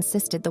after she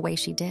insisted the way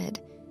she did.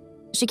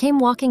 She came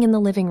walking in the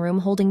living room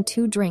holding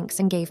 2 drinks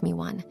and gave me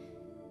one.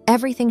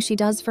 Everything she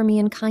does for me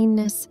in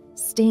kindness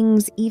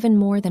stings even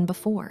more than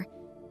before.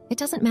 It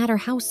doesn't matter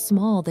how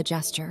small the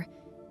gesture.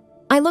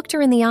 I looked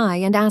her in the eye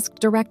and asked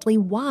directly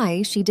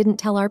why she didn't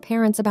tell our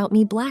parents about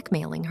me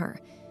blackmailing her.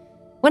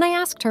 When I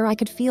asked her, I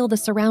could feel the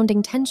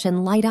surrounding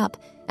tension light up,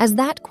 as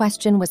that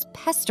question was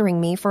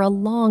pestering me for a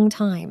long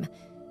time.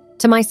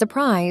 To my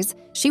surprise,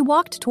 she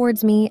walked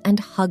towards me and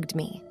hugged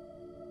me.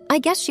 I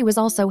guess she was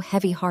also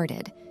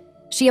heavy-hearted.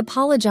 She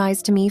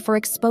apologized to me for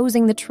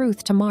exposing the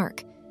truth to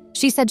Mark.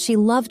 She said she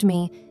loved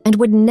me and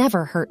would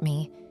never hurt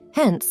me.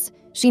 Hence,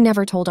 she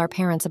never told our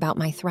parents about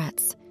my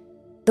threats.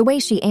 The way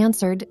she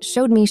answered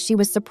showed me she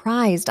was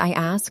surprised I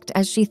asked,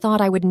 as she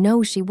thought I would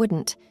know she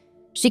wouldn't.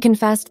 She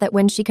confessed that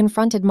when she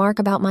confronted Mark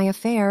about my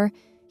affair,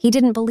 he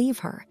didn't believe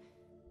her.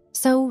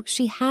 So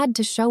she had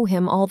to show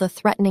him all the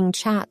threatening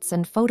chats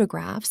and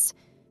photographs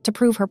to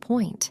prove her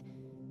point.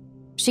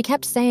 She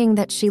kept saying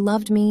that she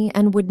loved me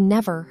and would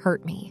never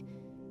hurt me.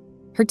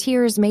 Her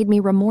tears made me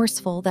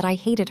remorseful that I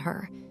hated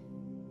her.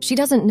 She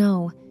doesn't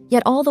know,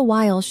 yet all the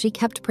while she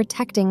kept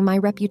protecting my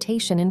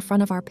reputation in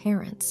front of our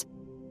parents.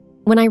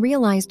 When I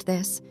realized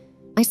this,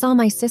 I saw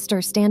my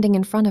sister standing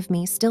in front of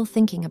me, still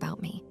thinking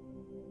about me.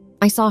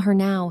 I saw her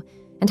now,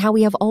 and how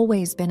we have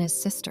always been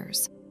as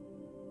sisters.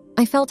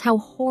 I felt how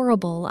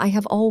horrible I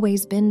have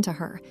always been to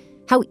her,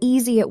 how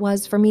easy it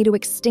was for me to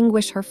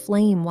extinguish her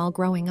flame while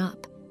growing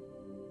up.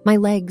 My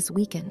legs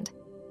weakened.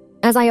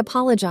 As I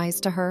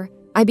apologized to her,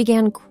 I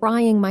began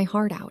crying my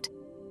heart out.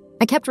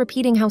 I kept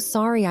repeating how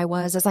sorry I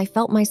was as I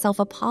felt myself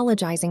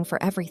apologizing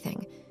for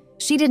everything.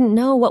 She didn't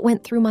know what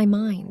went through my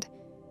mind.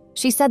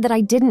 She said that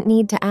I didn't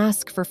need to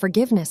ask for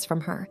forgiveness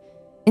from her.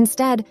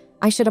 Instead,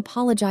 I should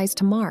apologize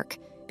to Mark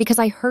because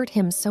I hurt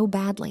him so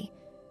badly.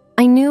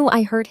 I knew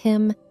I hurt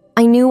him.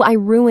 I knew I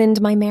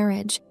ruined my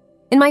marriage.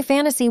 In my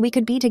fantasy, we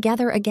could be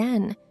together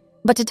again.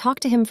 But to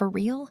talk to him for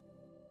real?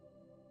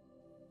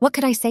 What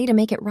could I say to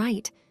make it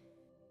right?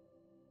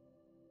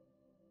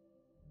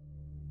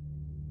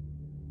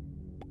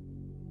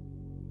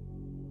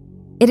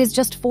 It is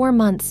just 4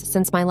 months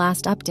since my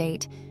last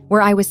update,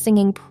 where I was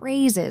singing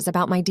praises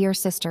about my dear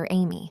sister,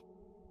 Amy.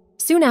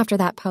 Soon after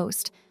that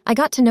post, I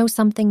got to know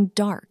something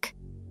dark.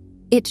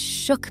 It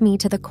shook me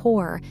to the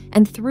core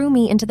and threw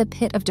me into the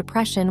pit of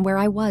depression where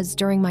I was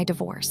during my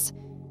divorce.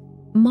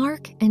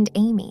 Mark and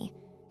Amy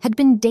had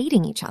been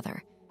dating each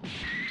other.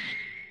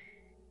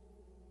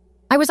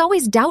 I was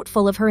always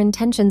doubtful of her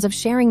intentions of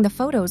sharing the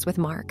photos with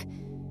Mark,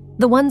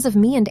 the ones of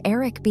me and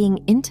Eric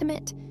being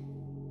intimate.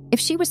 If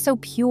she was so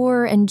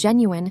pure and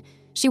genuine,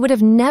 she would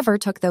have never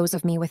took those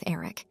of me with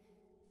Eric.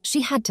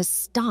 She had to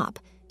stop,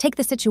 take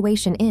the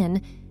situation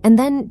in, and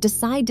then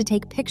decide to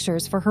take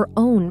pictures for her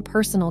own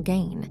personal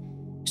gain.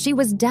 She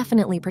was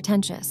definitely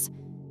pretentious.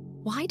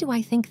 Why do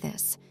I think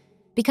this?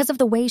 Because of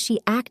the way she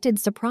acted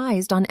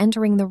surprised on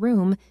entering the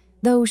room,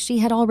 though she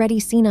had already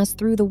seen us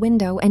through the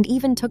window and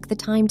even took the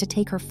time to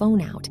take her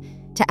phone out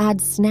to add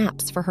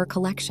snaps for her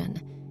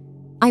collection.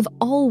 I've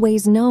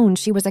always known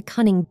she was a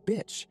cunning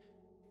bitch.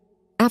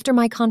 After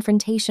my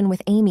confrontation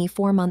with Amy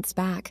 4 months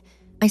back,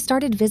 I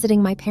started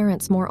visiting my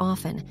parents more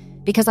often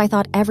because I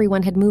thought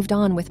everyone had moved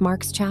on with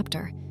Mark's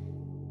chapter.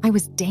 I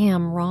was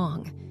damn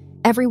wrong.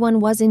 Everyone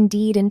was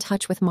indeed in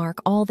touch with Mark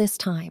all this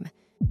time.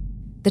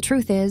 The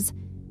truth is,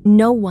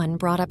 no one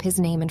brought up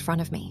his name in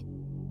front of me.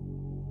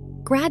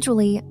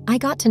 Gradually, I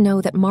got to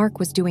know that Mark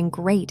was doing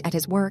great at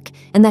his work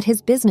and that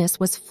his business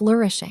was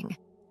flourishing.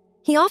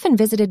 He often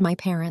visited my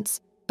parents,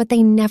 but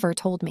they never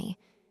told me.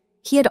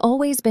 He had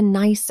always been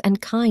nice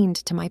and kind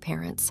to my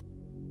parents.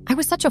 I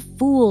was such a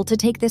fool to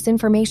take this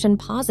information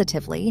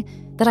positively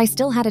that I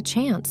still had a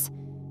chance.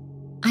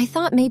 I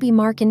thought maybe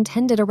Mark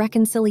intended a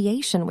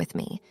reconciliation with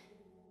me.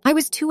 I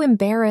was too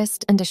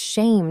embarrassed and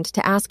ashamed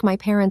to ask my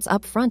parents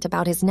up front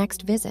about his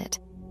next visit.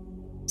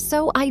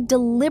 So I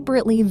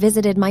deliberately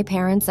visited my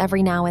parents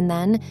every now and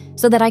then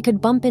so that I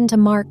could bump into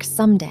Mark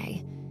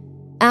someday.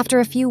 After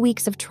a few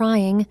weeks of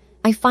trying,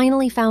 I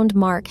finally found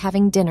Mark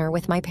having dinner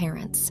with my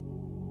parents.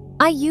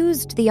 I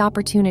used the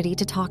opportunity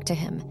to talk to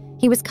him.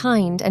 He was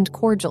kind and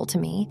cordial to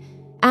me,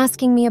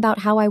 asking me about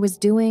how I was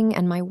doing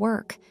and my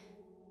work.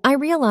 I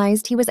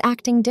realized he was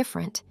acting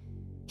different.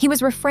 He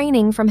was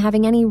refraining from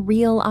having any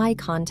real eye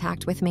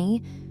contact with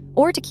me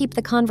or to keep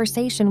the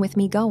conversation with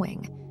me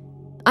going.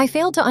 I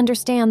failed to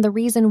understand the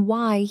reason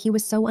why he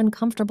was so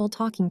uncomfortable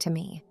talking to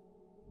me.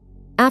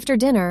 After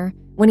dinner,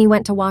 when he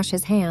went to wash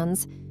his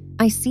hands,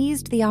 I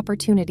seized the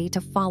opportunity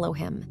to follow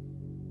him.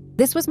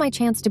 This was my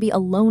chance to be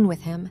alone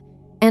with him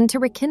and to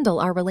rekindle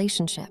our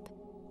relationship.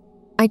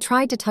 I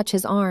tried to touch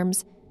his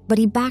arms, but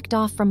he backed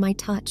off from my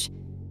touch.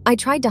 I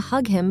tried to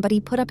hug him, but he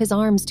put up his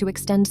arms to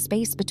extend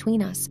space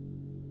between us.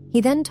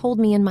 He then told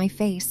me in my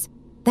face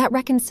that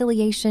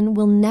reconciliation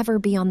will never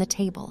be on the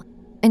table,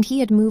 and he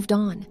had moved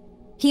on.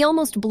 He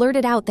almost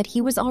blurted out that he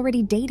was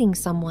already dating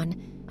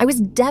someone. I was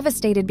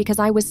devastated because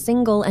I was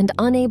single and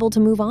unable to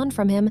move on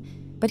from him,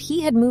 but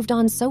he had moved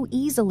on so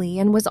easily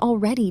and was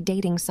already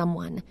dating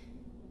someone.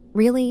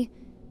 Really?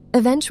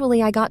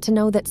 Eventually, I got to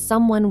know that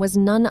someone was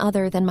none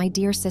other than my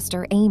dear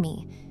sister,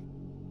 Amy.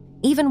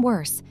 Even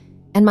worse,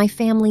 and my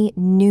family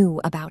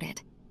knew about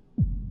it.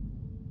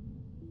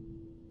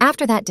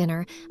 After that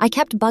dinner, I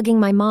kept bugging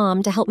my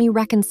mom to help me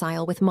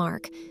reconcile with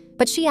Mark,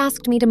 but she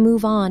asked me to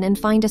move on and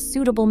find a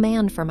suitable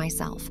man for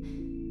myself.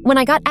 When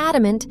I got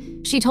adamant,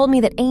 she told me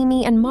that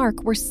Amy and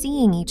Mark were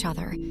seeing each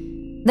other.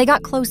 They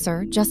got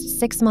closer just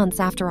 6 months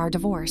after our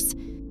divorce.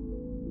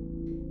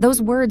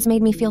 Those words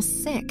made me feel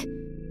sick.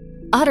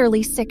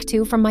 Utterly sick,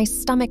 too, from my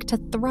stomach to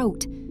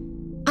throat.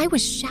 I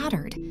was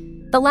shattered.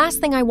 The last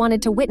thing I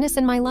wanted to witness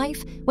in my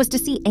life was to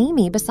see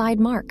Amy beside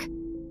Mark.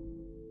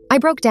 I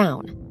broke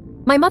down.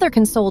 My mother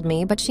consoled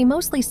me, but she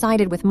mostly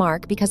sided with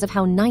Mark because of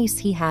how nice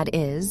he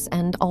is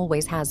and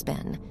always has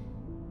been.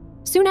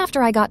 Soon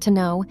after I got to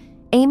know,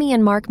 Amy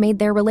and Mark made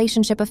their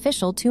relationship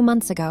official 2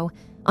 months ago,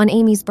 on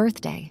Amy's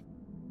birthday.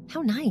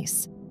 How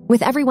nice,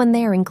 with everyone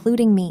there,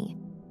 including me.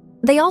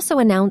 They also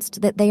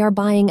announced that they are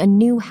buying a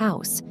new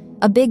house,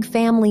 a big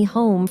family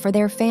home for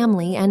their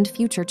family and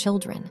future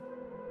children.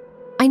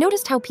 I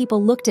noticed how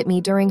people looked at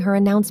me during her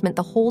announcement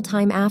the whole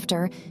time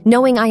after,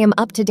 knowing I am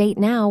up to date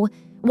now,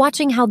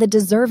 watching how the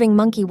deserving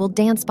monkey will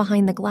dance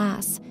behind the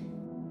glass.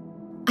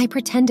 I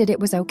pretended it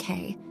was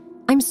okay.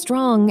 I'm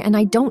strong and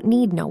I don't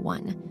need no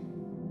one.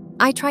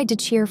 I tried to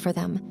cheer for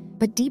them,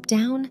 but deep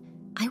down,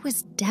 I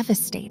was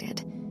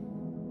devastated.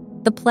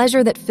 The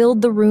pleasure that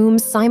filled the room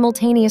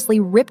simultaneously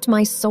ripped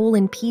my soul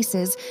in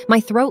pieces, my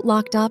throat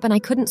locked up, and I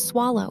couldn't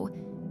swallow,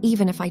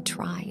 even if I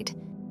tried.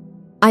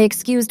 I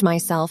excused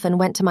myself and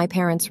went to my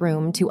parents'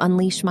 room to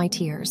unleash my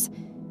tears.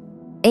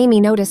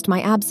 Amy noticed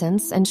my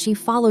absence and she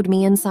followed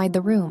me inside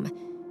the room.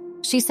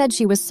 She said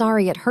she was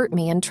sorry it hurt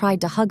me and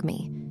tried to hug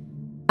me.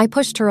 I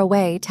pushed her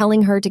away,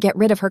 telling her to get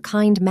rid of her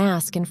kind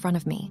mask in front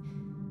of me.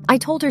 I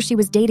told her she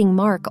was dating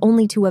Mark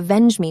only to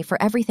avenge me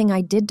for everything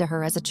I did to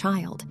her as a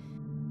child.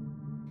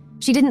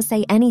 She didn't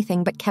say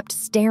anything but kept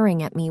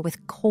staring at me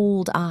with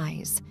cold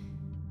eyes.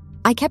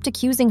 I kept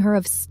accusing her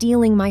of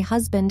stealing my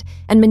husband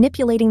and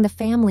manipulating the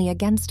family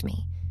against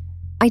me.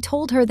 I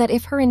told her that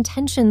if her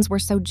intentions were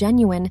so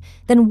genuine,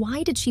 then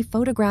why did she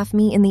photograph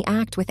me in the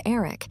act with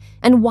Eric?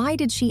 And why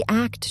did she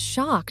act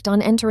shocked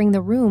on entering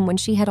the room when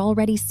she had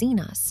already seen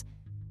us?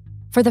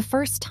 For the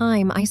first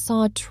time, I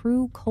saw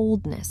true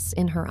coldness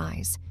in her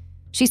eyes.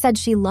 She said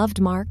she loved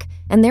Mark,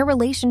 and their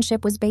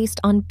relationship was based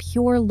on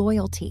pure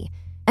loyalty,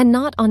 and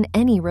not on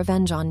any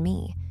revenge on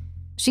me.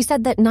 She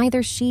said that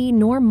neither she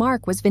nor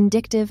Mark was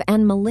vindictive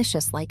and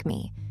malicious like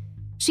me.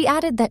 She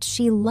added that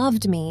she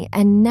loved me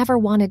and never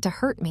wanted to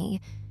hurt me.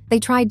 They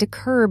tried to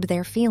curb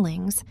their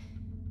feelings.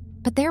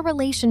 But their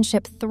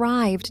relationship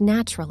thrived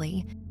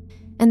naturally,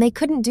 and they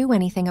couldn't do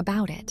anything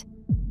about it.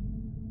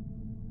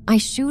 I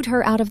shooed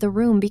her out of the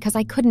room because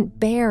I couldn't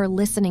bear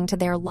listening to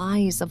their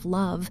lies of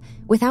love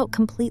without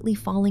completely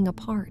falling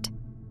apart.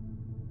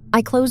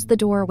 I closed the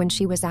door when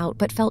she was out,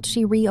 but felt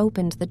she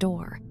reopened the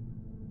door.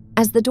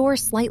 As the door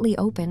slightly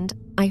opened,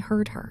 I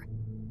heard her.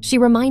 She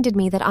reminded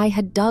me that I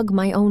had dug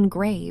my own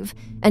grave,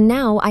 and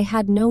now I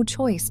had no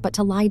choice but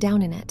to lie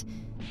down in it.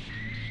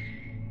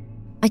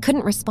 I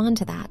couldn't respond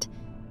to that.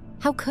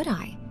 How could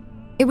I?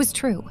 It was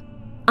true.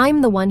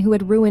 I'm the one who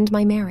had ruined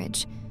my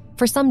marriage.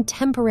 For some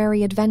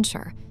temporary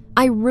adventure,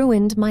 I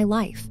ruined my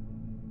life.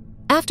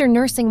 After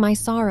nursing my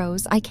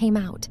sorrows, I came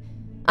out.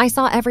 I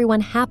saw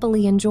everyone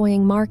happily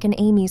enjoying Mark and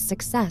Amy's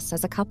success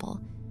as a couple.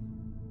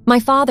 My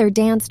father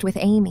danced with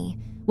Amy,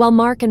 while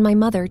Mark and my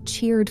mother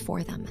cheered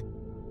for them.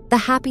 The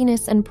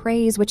happiness and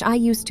praise which I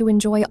used to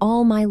enjoy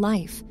all my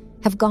life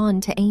have gone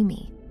to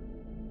Amy.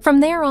 From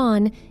there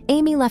on,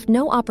 Amy left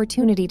no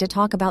opportunity to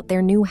talk about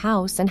their new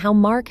house and how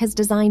Mark has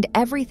designed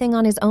everything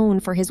on his own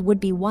for his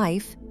would-be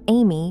wife,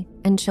 Amy,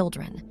 and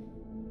children.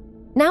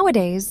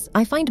 Nowadays,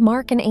 I find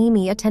Mark and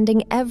Amy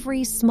attending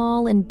every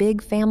small and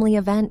big family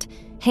event,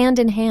 hand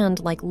in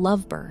hand like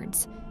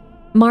lovebirds.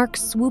 Mark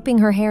swooping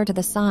her hair to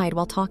the side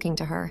while talking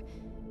to her.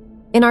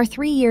 In our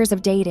 3 years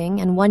of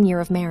dating and 1 year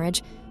of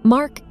marriage,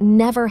 Mark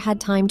never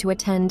had time to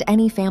attend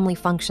any family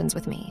functions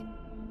with me.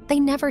 They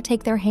never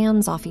take their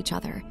hands off each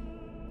other.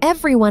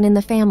 Everyone in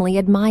the family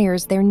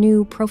admires their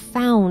new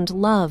profound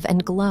love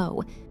and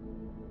glow.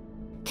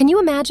 Can you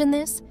imagine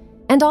this?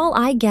 And all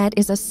I get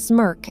is a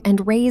smirk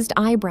and raised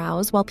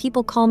eyebrows while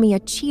people call me a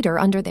cheater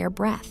under their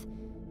breath.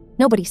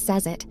 Nobody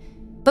says it,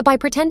 but by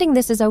pretending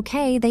this is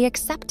okay, they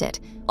accept it,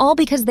 all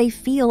because they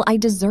feel I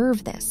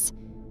deserve this.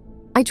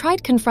 I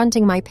tried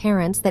confronting my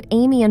parents that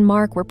Amy and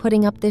Mark were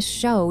putting up this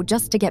show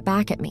just to get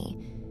back at me.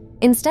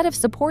 Instead of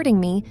supporting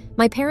me,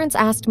 my parents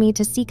asked me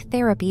to seek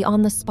therapy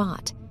on the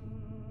spot.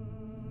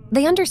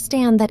 They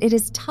understand that it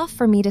is tough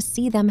for me to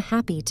see them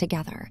happy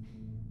together.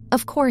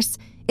 Of course,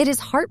 it is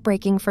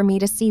heartbreaking for me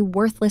to see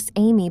worthless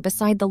Amy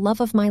beside the love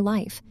of my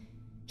life.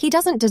 He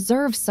doesn't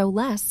deserve so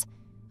less.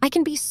 I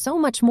can be so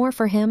much more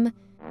for him.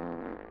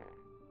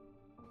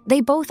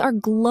 They both are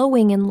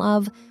glowing in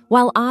love,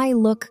 while I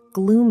look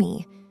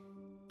gloomy.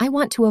 I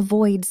want to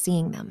avoid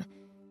seeing them.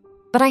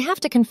 But I have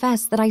to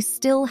confess that I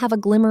still have a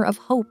glimmer of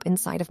hope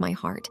inside of my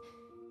heart,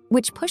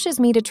 which pushes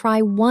me to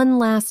try one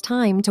last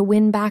time to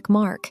win back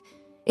Mark.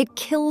 It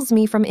kills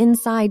me from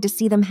inside to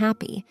see them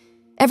happy.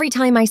 Every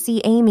time I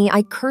see Amy,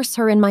 I curse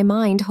her in my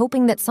mind,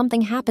 hoping that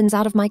something happens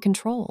out of my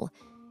control.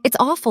 It's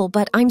awful,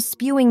 but I'm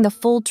spewing the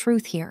full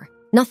truth here,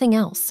 nothing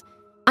else.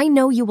 I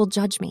know you will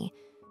judge me,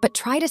 but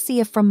try to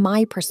see it from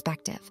my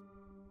perspective.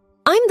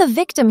 I'm the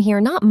victim here,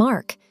 not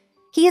Mark.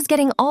 He is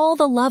getting all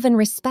the love and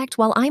respect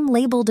while I'm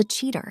labeled a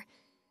cheater.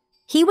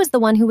 He was the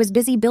one who was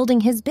busy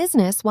building his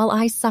business while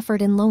I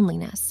suffered in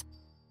loneliness.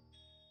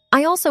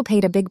 I also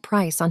paid a big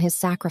price on his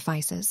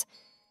sacrifices.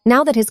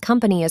 Now that his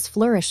company is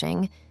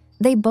flourishing,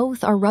 they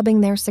both are rubbing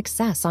their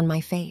success on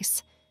my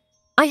face.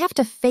 I have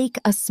to fake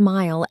a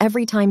smile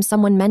every time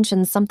someone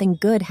mentions something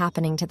good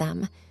happening to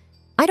them.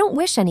 I don't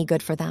wish any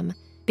good for them,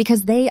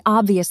 because they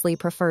obviously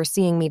prefer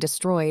seeing me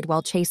destroyed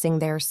while chasing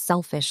their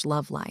selfish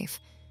love life.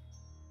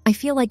 I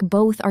feel like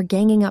both are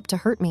ganging up to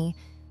hurt me,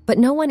 but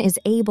no one is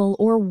able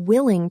or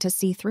willing to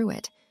see through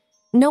it.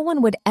 No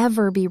one would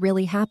ever be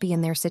really happy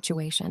in their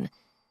situation.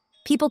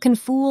 People can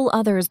fool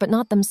others, but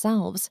not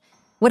themselves.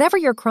 Whatever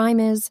your crime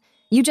is,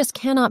 you just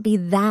cannot be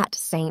that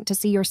saint to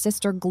see your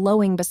sister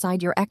glowing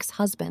beside your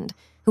ex-husband,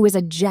 who is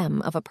a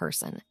gem of a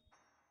person.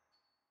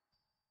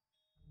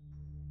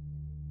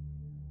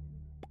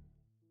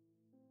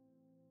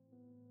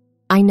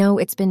 I know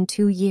it's been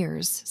 2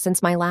 years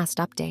since my last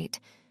update.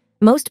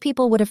 Most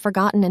people would have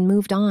forgotten and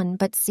moved on,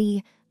 but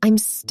see, I'm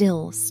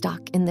still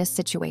stuck in this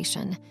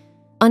situation,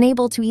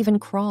 unable to even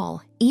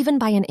crawl, even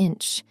by an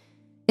inch.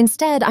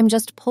 Instead, I'm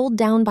just pulled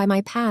down by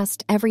my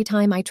past every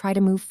time I try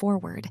to move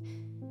forward.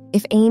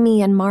 If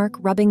Amy and Mark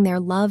rubbing their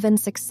love and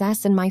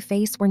success in my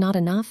face were not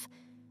enough,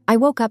 I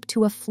woke up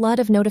to a flood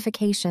of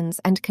notifications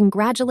and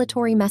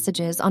congratulatory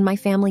messages on my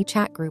family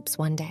chat groups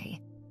one day.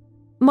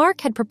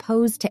 Mark had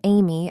proposed to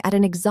Amy at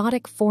an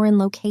exotic foreign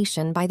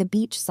location by the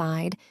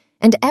beachside,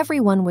 and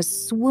everyone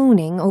was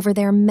swooning over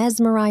their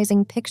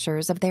mesmerizing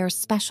pictures of their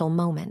special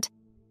moment.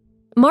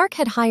 Mark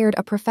had hired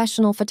a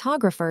professional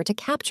photographer to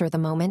capture the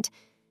moment,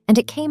 and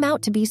it came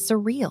out to be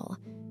surreal,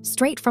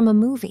 straight from a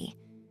movie.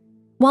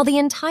 While the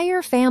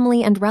entire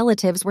family and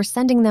relatives were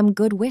sending them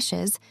good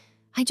wishes,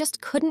 I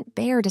just couldn't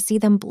bear to see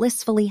them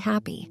blissfully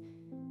happy.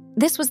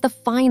 This was the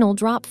final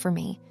drop for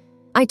me.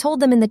 I told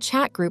them in the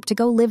chat group to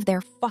go live their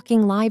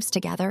fucking lives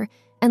together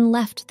and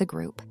left the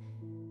group.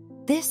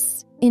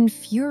 This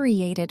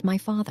infuriated my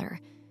father,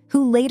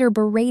 who later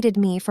berated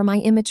me for my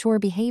immature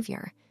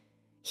behavior.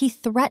 He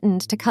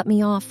threatened to cut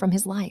me off from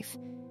his life.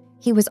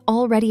 He was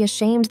already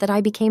ashamed that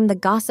I became the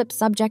gossip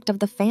subject of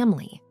the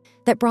family,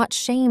 that brought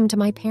shame to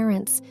my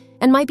parents,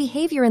 and my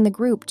behavior in the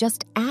group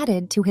just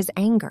added to his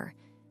anger.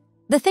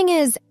 The thing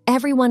is,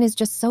 everyone is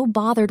just so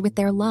bothered with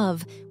their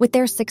love, with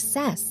their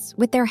success,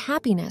 with their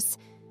happiness,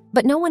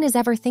 but no one is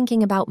ever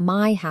thinking about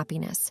my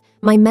happiness,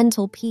 my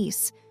mental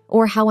peace,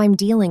 or how I'm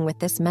dealing with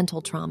this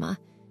mental trauma.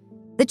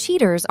 The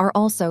cheaters are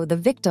also the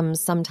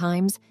victims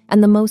sometimes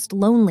and the most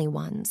lonely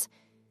ones,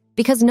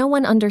 because no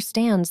one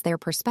understands their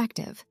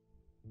perspective.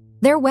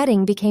 Their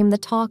wedding became the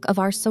talk of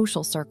our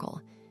social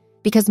circle,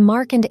 because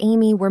Mark and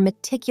Amy were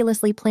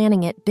meticulously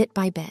planning it bit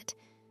by bit.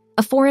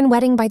 A foreign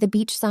wedding by the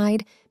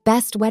beachside,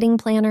 best wedding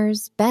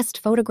planners, best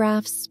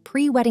photographs,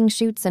 pre-wedding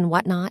shoots, and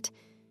whatnot.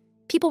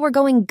 People were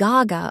going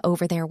gaga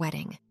over their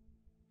wedding.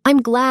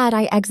 I'm glad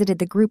I exited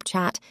the group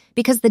chat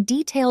because the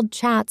detailed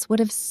chats would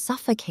have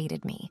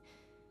suffocated me.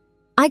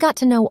 I got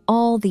to know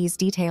all these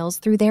details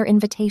through their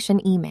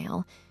invitation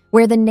email,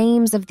 where the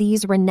names of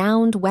these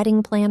renowned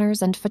wedding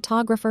planners and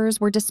photographers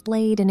were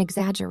displayed in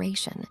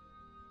exaggeration.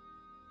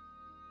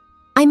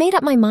 I made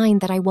up my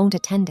mind that I won't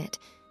attend it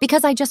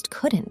because I just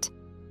couldn't.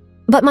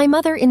 But my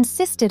mother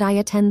insisted I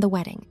attend the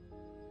wedding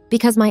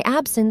because my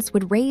absence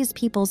would raise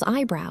people's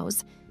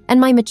eyebrows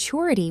and my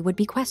maturity would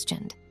be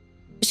questioned.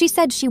 She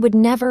said she would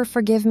never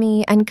forgive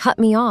me and cut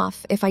me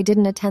off if I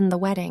didn't attend the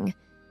wedding.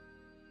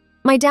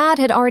 My dad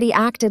had already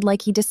acted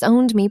like he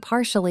disowned me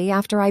partially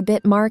after I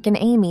bit Mark and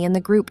Amy in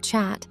the group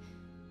chat.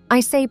 I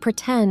say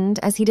pretend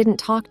as he didn't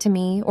talk to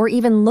me or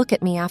even look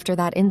at me after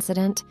that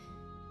incident,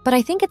 but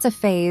I think it's a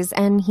phase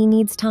and he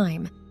needs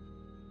time.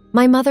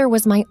 My mother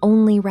was my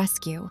only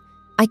rescue.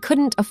 I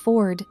couldn't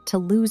afford to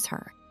lose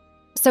her.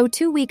 So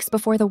 2 weeks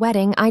before the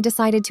wedding, I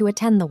decided to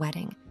attend the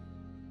wedding.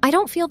 I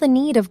don't feel the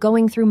need of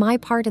going through my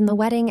part in the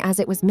wedding as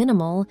it was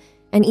minimal,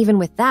 and even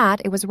with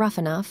that, it was rough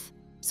enough,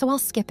 so I'll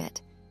skip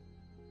it.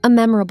 A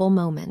memorable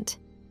moment.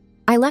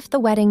 I left the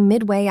wedding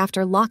midway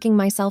after locking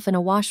myself in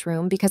a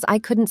washroom because I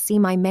couldn't see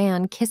my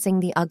man kissing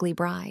the ugly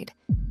bride.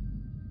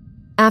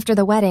 After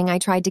the wedding, I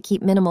tried to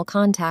keep minimal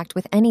contact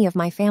with any of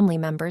my family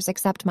members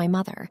except my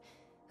mother,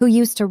 who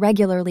used to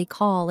regularly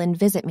call and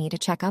visit me to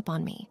check up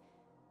on me.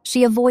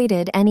 She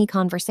avoided any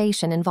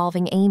conversation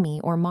involving Amy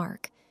or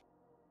Mark.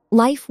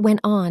 Life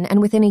went on,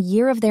 and within a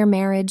year of their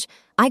marriage,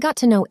 I got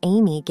to know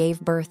Amy gave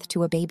birth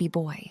to a baby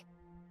boy.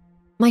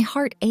 My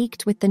heart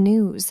ached with the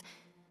news.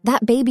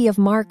 That baby of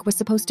Mark was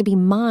supposed to be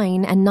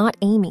mine and not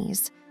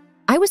Amy's.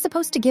 I was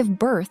supposed to give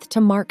birth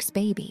to Mark's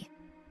baby.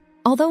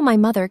 Although my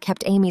mother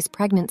kept Amy's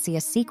pregnancy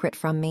a secret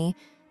from me,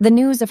 the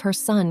news of her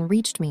son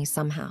reached me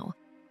somehow.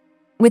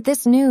 With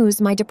this news,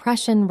 my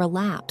depression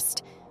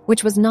relapsed,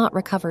 which was not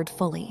recovered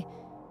fully.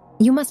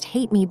 You must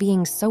hate me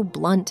being so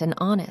blunt and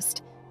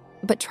honest.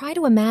 But try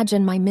to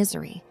imagine my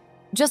misery.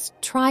 Just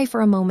try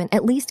for a moment,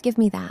 at least give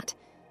me that.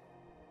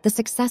 The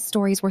success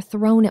stories were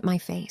thrown at my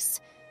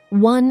face,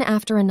 one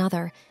after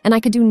another, and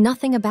I could do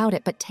nothing about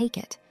it but take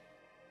it.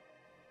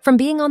 From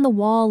being on the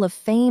wall of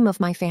fame of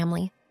my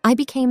family, I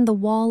became the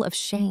wall of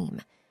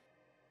shame.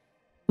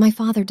 My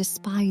father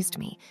despised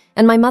me,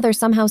 and my mother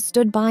somehow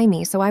stood by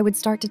me so I would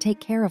start to take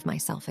care of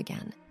myself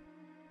again.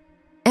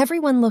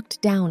 Everyone looked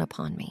down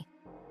upon me.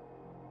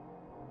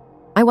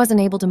 I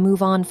wasn't able to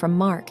move on from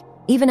Mark,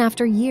 even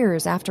after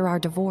years after our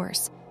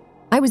divorce.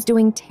 I was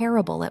doing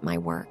terrible at my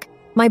work.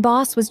 My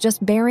boss was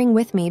just bearing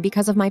with me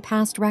because of my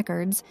past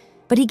records,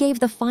 but he gave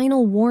the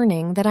final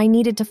warning that I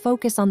needed to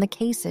focus on the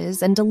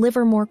cases and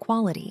deliver more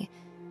quality,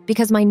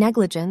 because my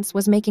negligence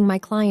was making my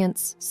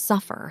clients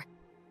suffer.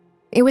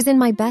 It was in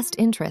my best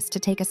interest to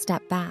take a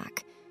step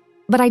back,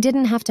 but I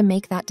didn't have to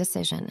make that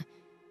decision.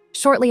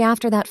 Shortly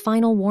after that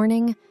final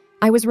warning,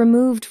 I was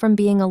removed from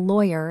being a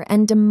lawyer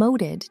and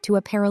demoted to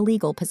a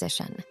paralegal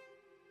position.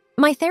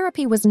 My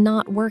therapy was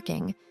not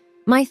working.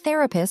 My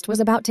therapist was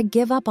about to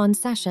give up on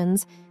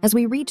sessions as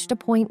we reached a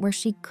point where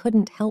she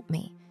couldn't help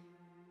me.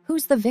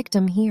 Who's the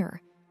victim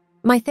here?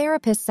 My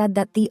therapist said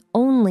that the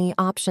only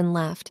option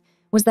left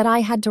was that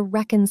I had to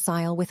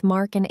reconcile with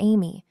Mark and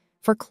Amy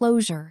for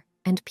closure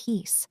and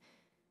peace.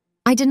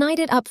 I denied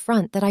it up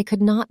front that I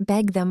could not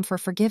beg them for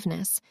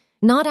forgiveness,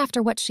 not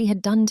after what she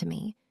had done to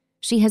me.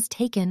 She has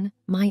taken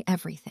my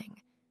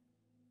everything.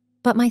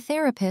 But my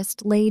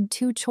therapist laid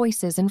two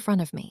choices in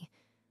front of me: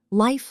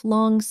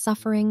 lifelong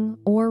suffering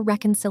or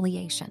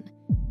reconciliation.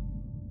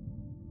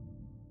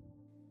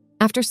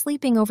 After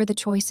sleeping over the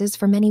choices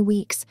for many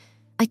weeks,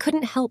 I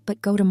couldn't help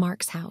but go to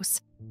Mark's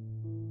house.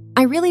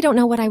 I really don't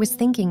know what I was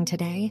thinking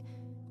today,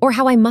 or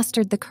how I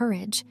mustered the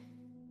courage.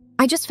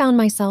 I just found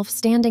myself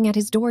standing at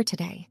his door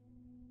today.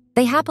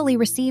 They happily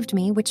received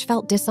me, which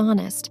felt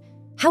dishonest.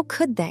 How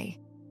could they?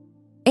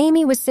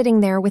 Amy was sitting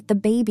there with the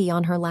baby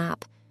on her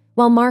lap,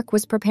 while Mark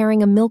was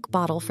preparing a milk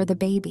bottle for the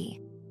baby.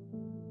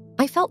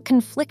 I felt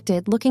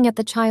conflicted looking at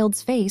the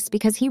child's face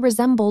because he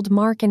resembled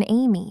Mark and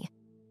Amy.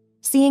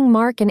 Seeing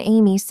Mark and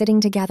Amy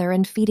sitting together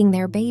and feeding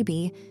their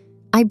baby,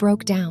 I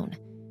broke down.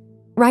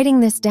 Writing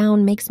this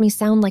down makes me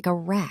sound like a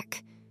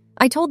wreck.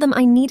 I told them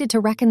I needed to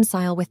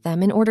reconcile with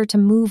them in order to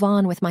move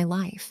on with my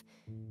life.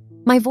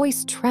 My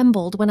voice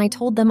trembled when I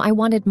told them I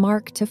wanted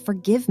Mark to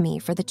forgive me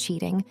for the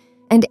cheating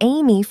and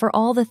Amy for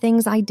all the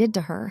things I did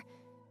to her.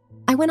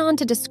 I went on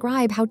to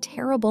describe how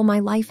terrible my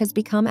life has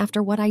become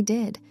after what I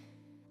did.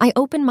 I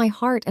opened my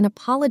heart and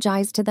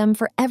apologized to them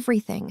for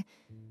everything.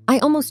 I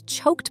almost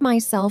choked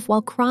myself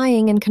while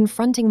crying and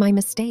confronting my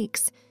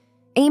mistakes.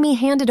 Amy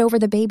handed over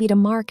the baby to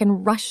Mark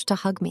and rushed to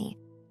hug me.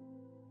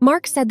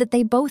 Mark said that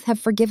they both have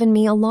forgiven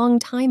me a long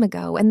time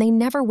ago and they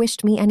never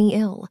wished me any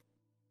ill.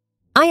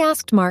 I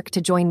asked Mark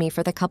to join me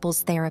for the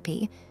couple's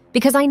therapy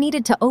because I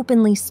needed to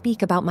openly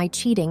speak about my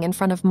cheating in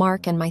front of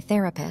Mark and my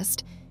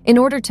therapist in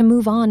order to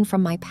move on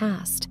from my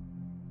past.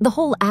 The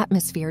whole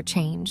atmosphere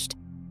changed.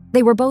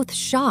 They were both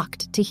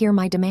shocked to hear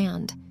my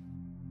demand.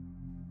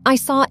 I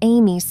saw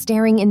Amy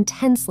staring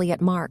intensely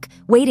at Mark,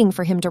 waiting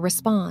for him to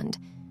respond.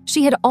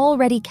 She had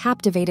already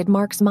captivated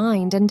Mark's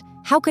mind, and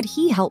how could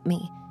he help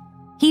me?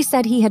 He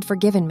said he had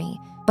forgiven me,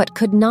 but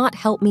could not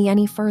help me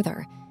any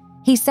further.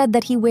 He said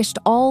that he wished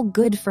all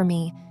good for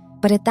me,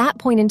 but at that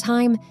point in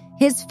time,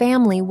 his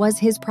family was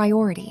his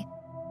priority.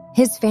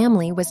 His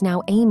family was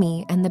now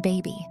Amy and the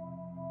baby.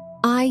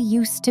 I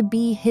used to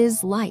be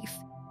his life.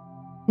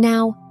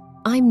 Now,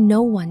 I'm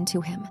no one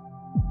to him.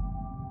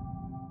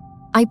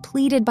 I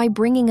pleaded by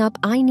bringing up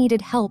I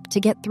needed help to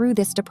get through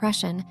this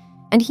depression,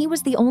 and he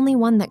was the only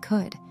one that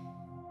could.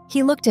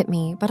 He looked at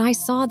me, but I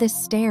saw this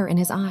stare in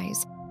his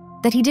eyes,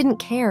 that he didn't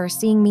care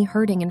seeing me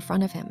hurting in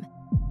front of him.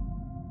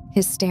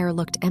 His stare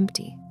looked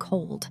empty,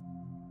 cold.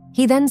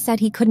 He then said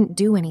he couldn't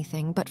do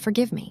anything but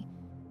forgive me.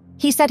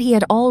 He said he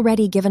had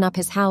already given up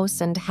his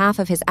house and half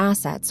of his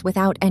assets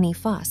without any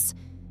fuss,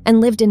 and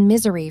lived in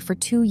misery for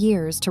 2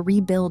 years to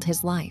rebuild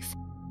his life.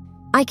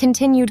 I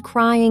continued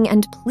crying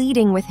and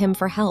pleading with him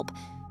for help,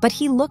 but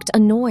he looked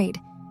annoyed.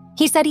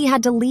 He said he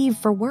had to leave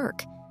for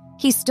work.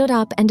 He stood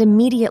up and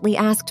immediately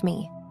asked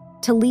me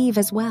to leave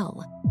as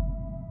well.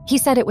 He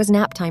said it was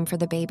nap time for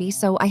the baby,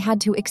 so I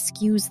had to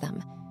excuse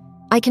them.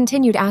 I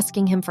continued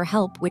asking him for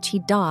help, which he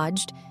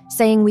dodged,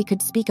 saying we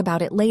could speak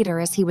about it later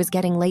as he was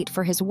getting late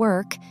for his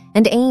work,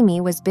 and Amy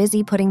was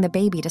busy putting the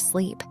baby to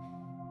sleep.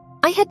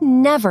 I had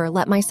never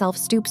let myself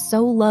stoop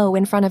so low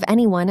in front of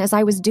anyone as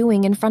I was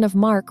doing in front of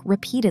Mark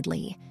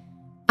repeatedly.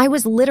 I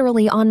was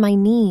literally on my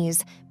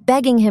knees,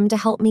 begging him to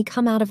help me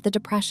come out of the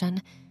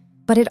depression,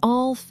 but it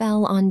all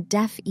fell on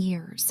deaf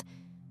ears.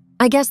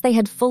 I guess they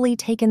had fully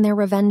taken their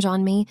revenge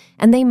on me,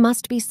 and they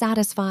must be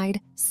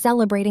satisfied,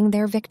 celebrating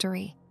their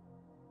victory.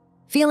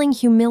 Feeling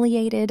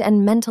humiliated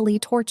and mentally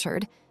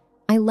tortured,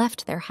 I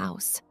left their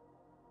house.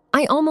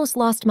 I almost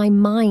lost my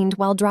mind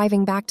while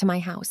driving back to my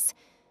house.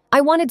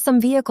 I wanted some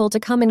vehicle to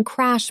come and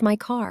crash my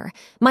car.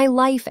 My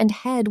life and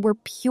head were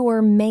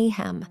pure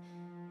mayhem.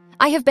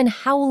 I have been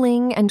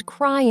howling and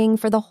crying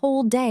for the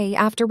whole day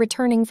after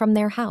returning from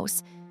their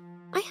house.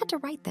 I had to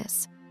write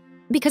this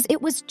because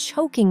it was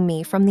choking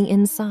me from the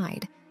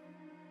inside.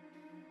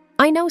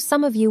 I know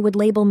some of you would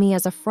label me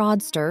as a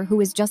fraudster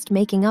who is just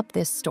making up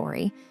this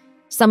story.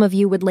 Some of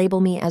you would label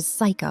me as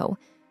psycho.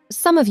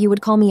 Some of you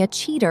would call me a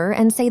cheater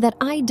and say that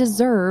I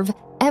deserve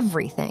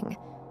everything.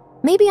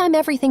 Maybe I'm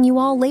everything you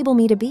all label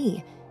me to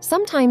be.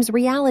 Sometimes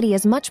reality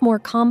is much more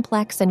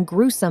complex and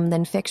gruesome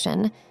than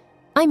fiction.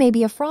 I may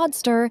be a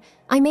fraudster,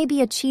 I may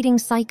be a cheating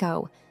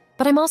psycho,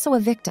 but I'm also a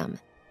victim.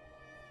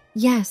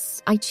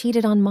 Yes, I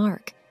cheated on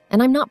Mark,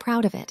 and I'm not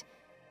proud of it.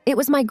 It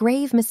was my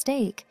grave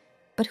mistake,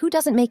 but who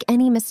doesn't make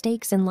any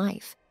mistakes in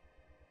life?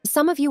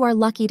 Some of you are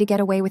lucky to get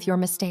away with your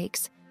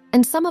mistakes,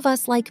 and some of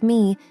us, like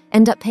me,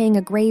 end up paying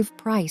a grave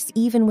price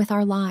even with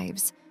our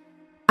lives.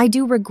 I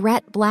do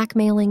regret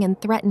blackmailing and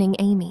threatening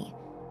Amy.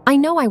 I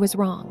know I was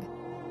wrong.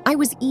 I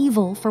was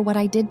evil for what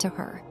I did to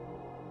her.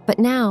 But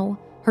now,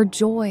 her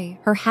joy,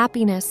 her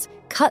happiness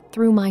cut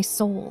through my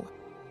soul.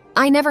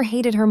 I never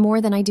hated her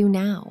more than I do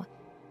now.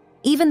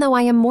 Even though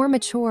I am more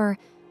mature,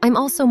 I'm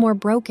also more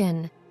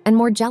broken and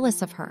more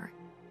jealous of her.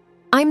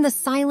 I'm the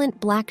silent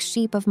black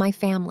sheep of my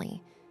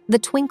family. The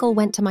twinkle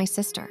went to my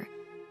sister.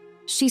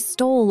 She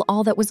stole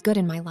all that was good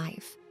in my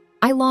life.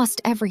 I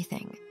lost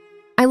everything.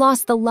 I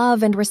lost the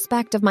love and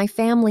respect of my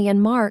family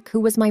and Mark, who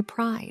was my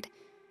pride.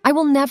 I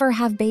will never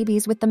have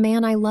babies with the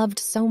man I loved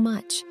so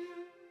much.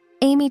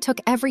 Amy took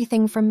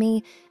everything from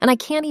me, and I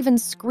can't even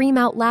scream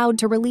out loud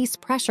to release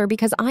pressure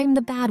because I'm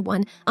the bad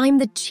one. I'm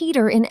the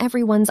cheater in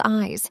everyone's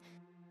eyes.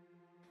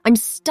 I'm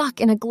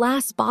stuck in a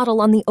glass bottle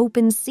on the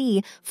open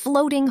sea,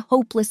 floating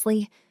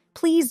hopelessly.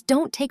 Please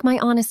don't take my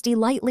honesty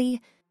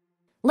lightly.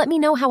 Let me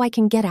know how I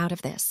can get out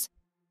of this.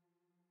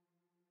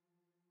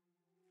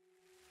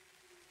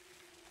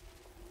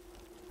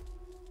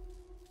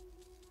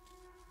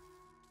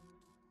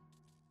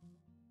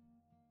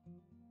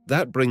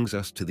 That brings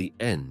us to the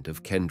end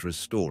of Kendra's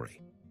story.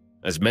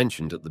 As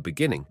mentioned at the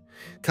beginning,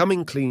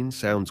 coming clean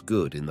sounds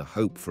good in the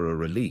hope for a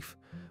relief,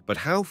 but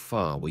how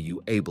far were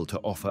you able to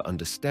offer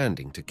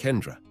understanding to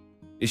Kendra?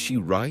 Is she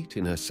right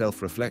in her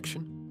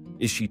self-reflection?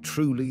 Is she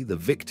truly the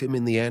victim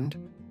in the end?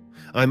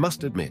 I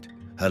must admit,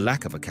 her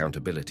lack of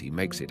accountability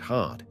makes it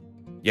hard.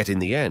 Yet in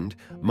the end,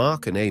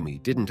 Mark and Amy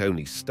didn't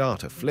only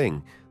start a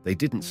fling, they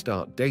didn't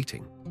start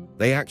dating.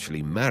 They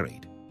actually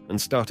married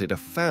and started a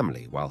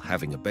family while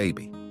having a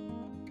baby.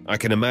 I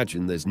can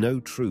imagine there's no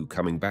true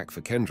coming back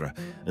for Kendra,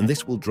 and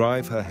this will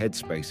drive her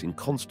headspace in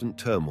constant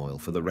turmoil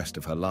for the rest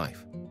of her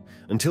life,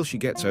 until she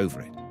gets over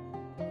it.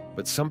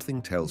 But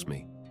something tells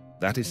me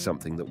that is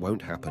something that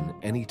won't happen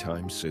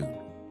anytime soon.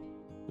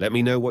 Let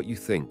me know what you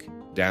think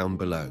down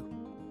below.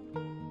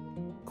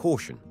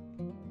 Caution: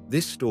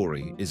 this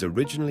story is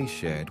originally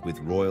shared with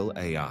Royal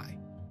A.I,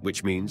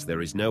 which means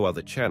there is no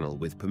other channel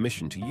with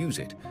permission to use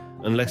it,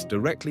 unless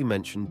directly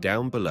mentioned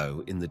down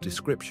below in the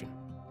description.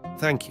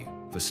 Thank you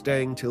for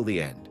staying till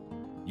the end.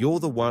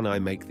 You're the one I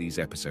make these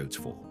episodes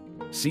for.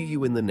 See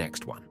you in the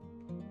next one.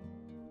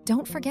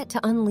 Don't forget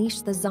to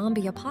unleash the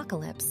zombie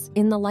apocalypse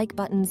in the like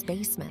button's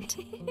basement.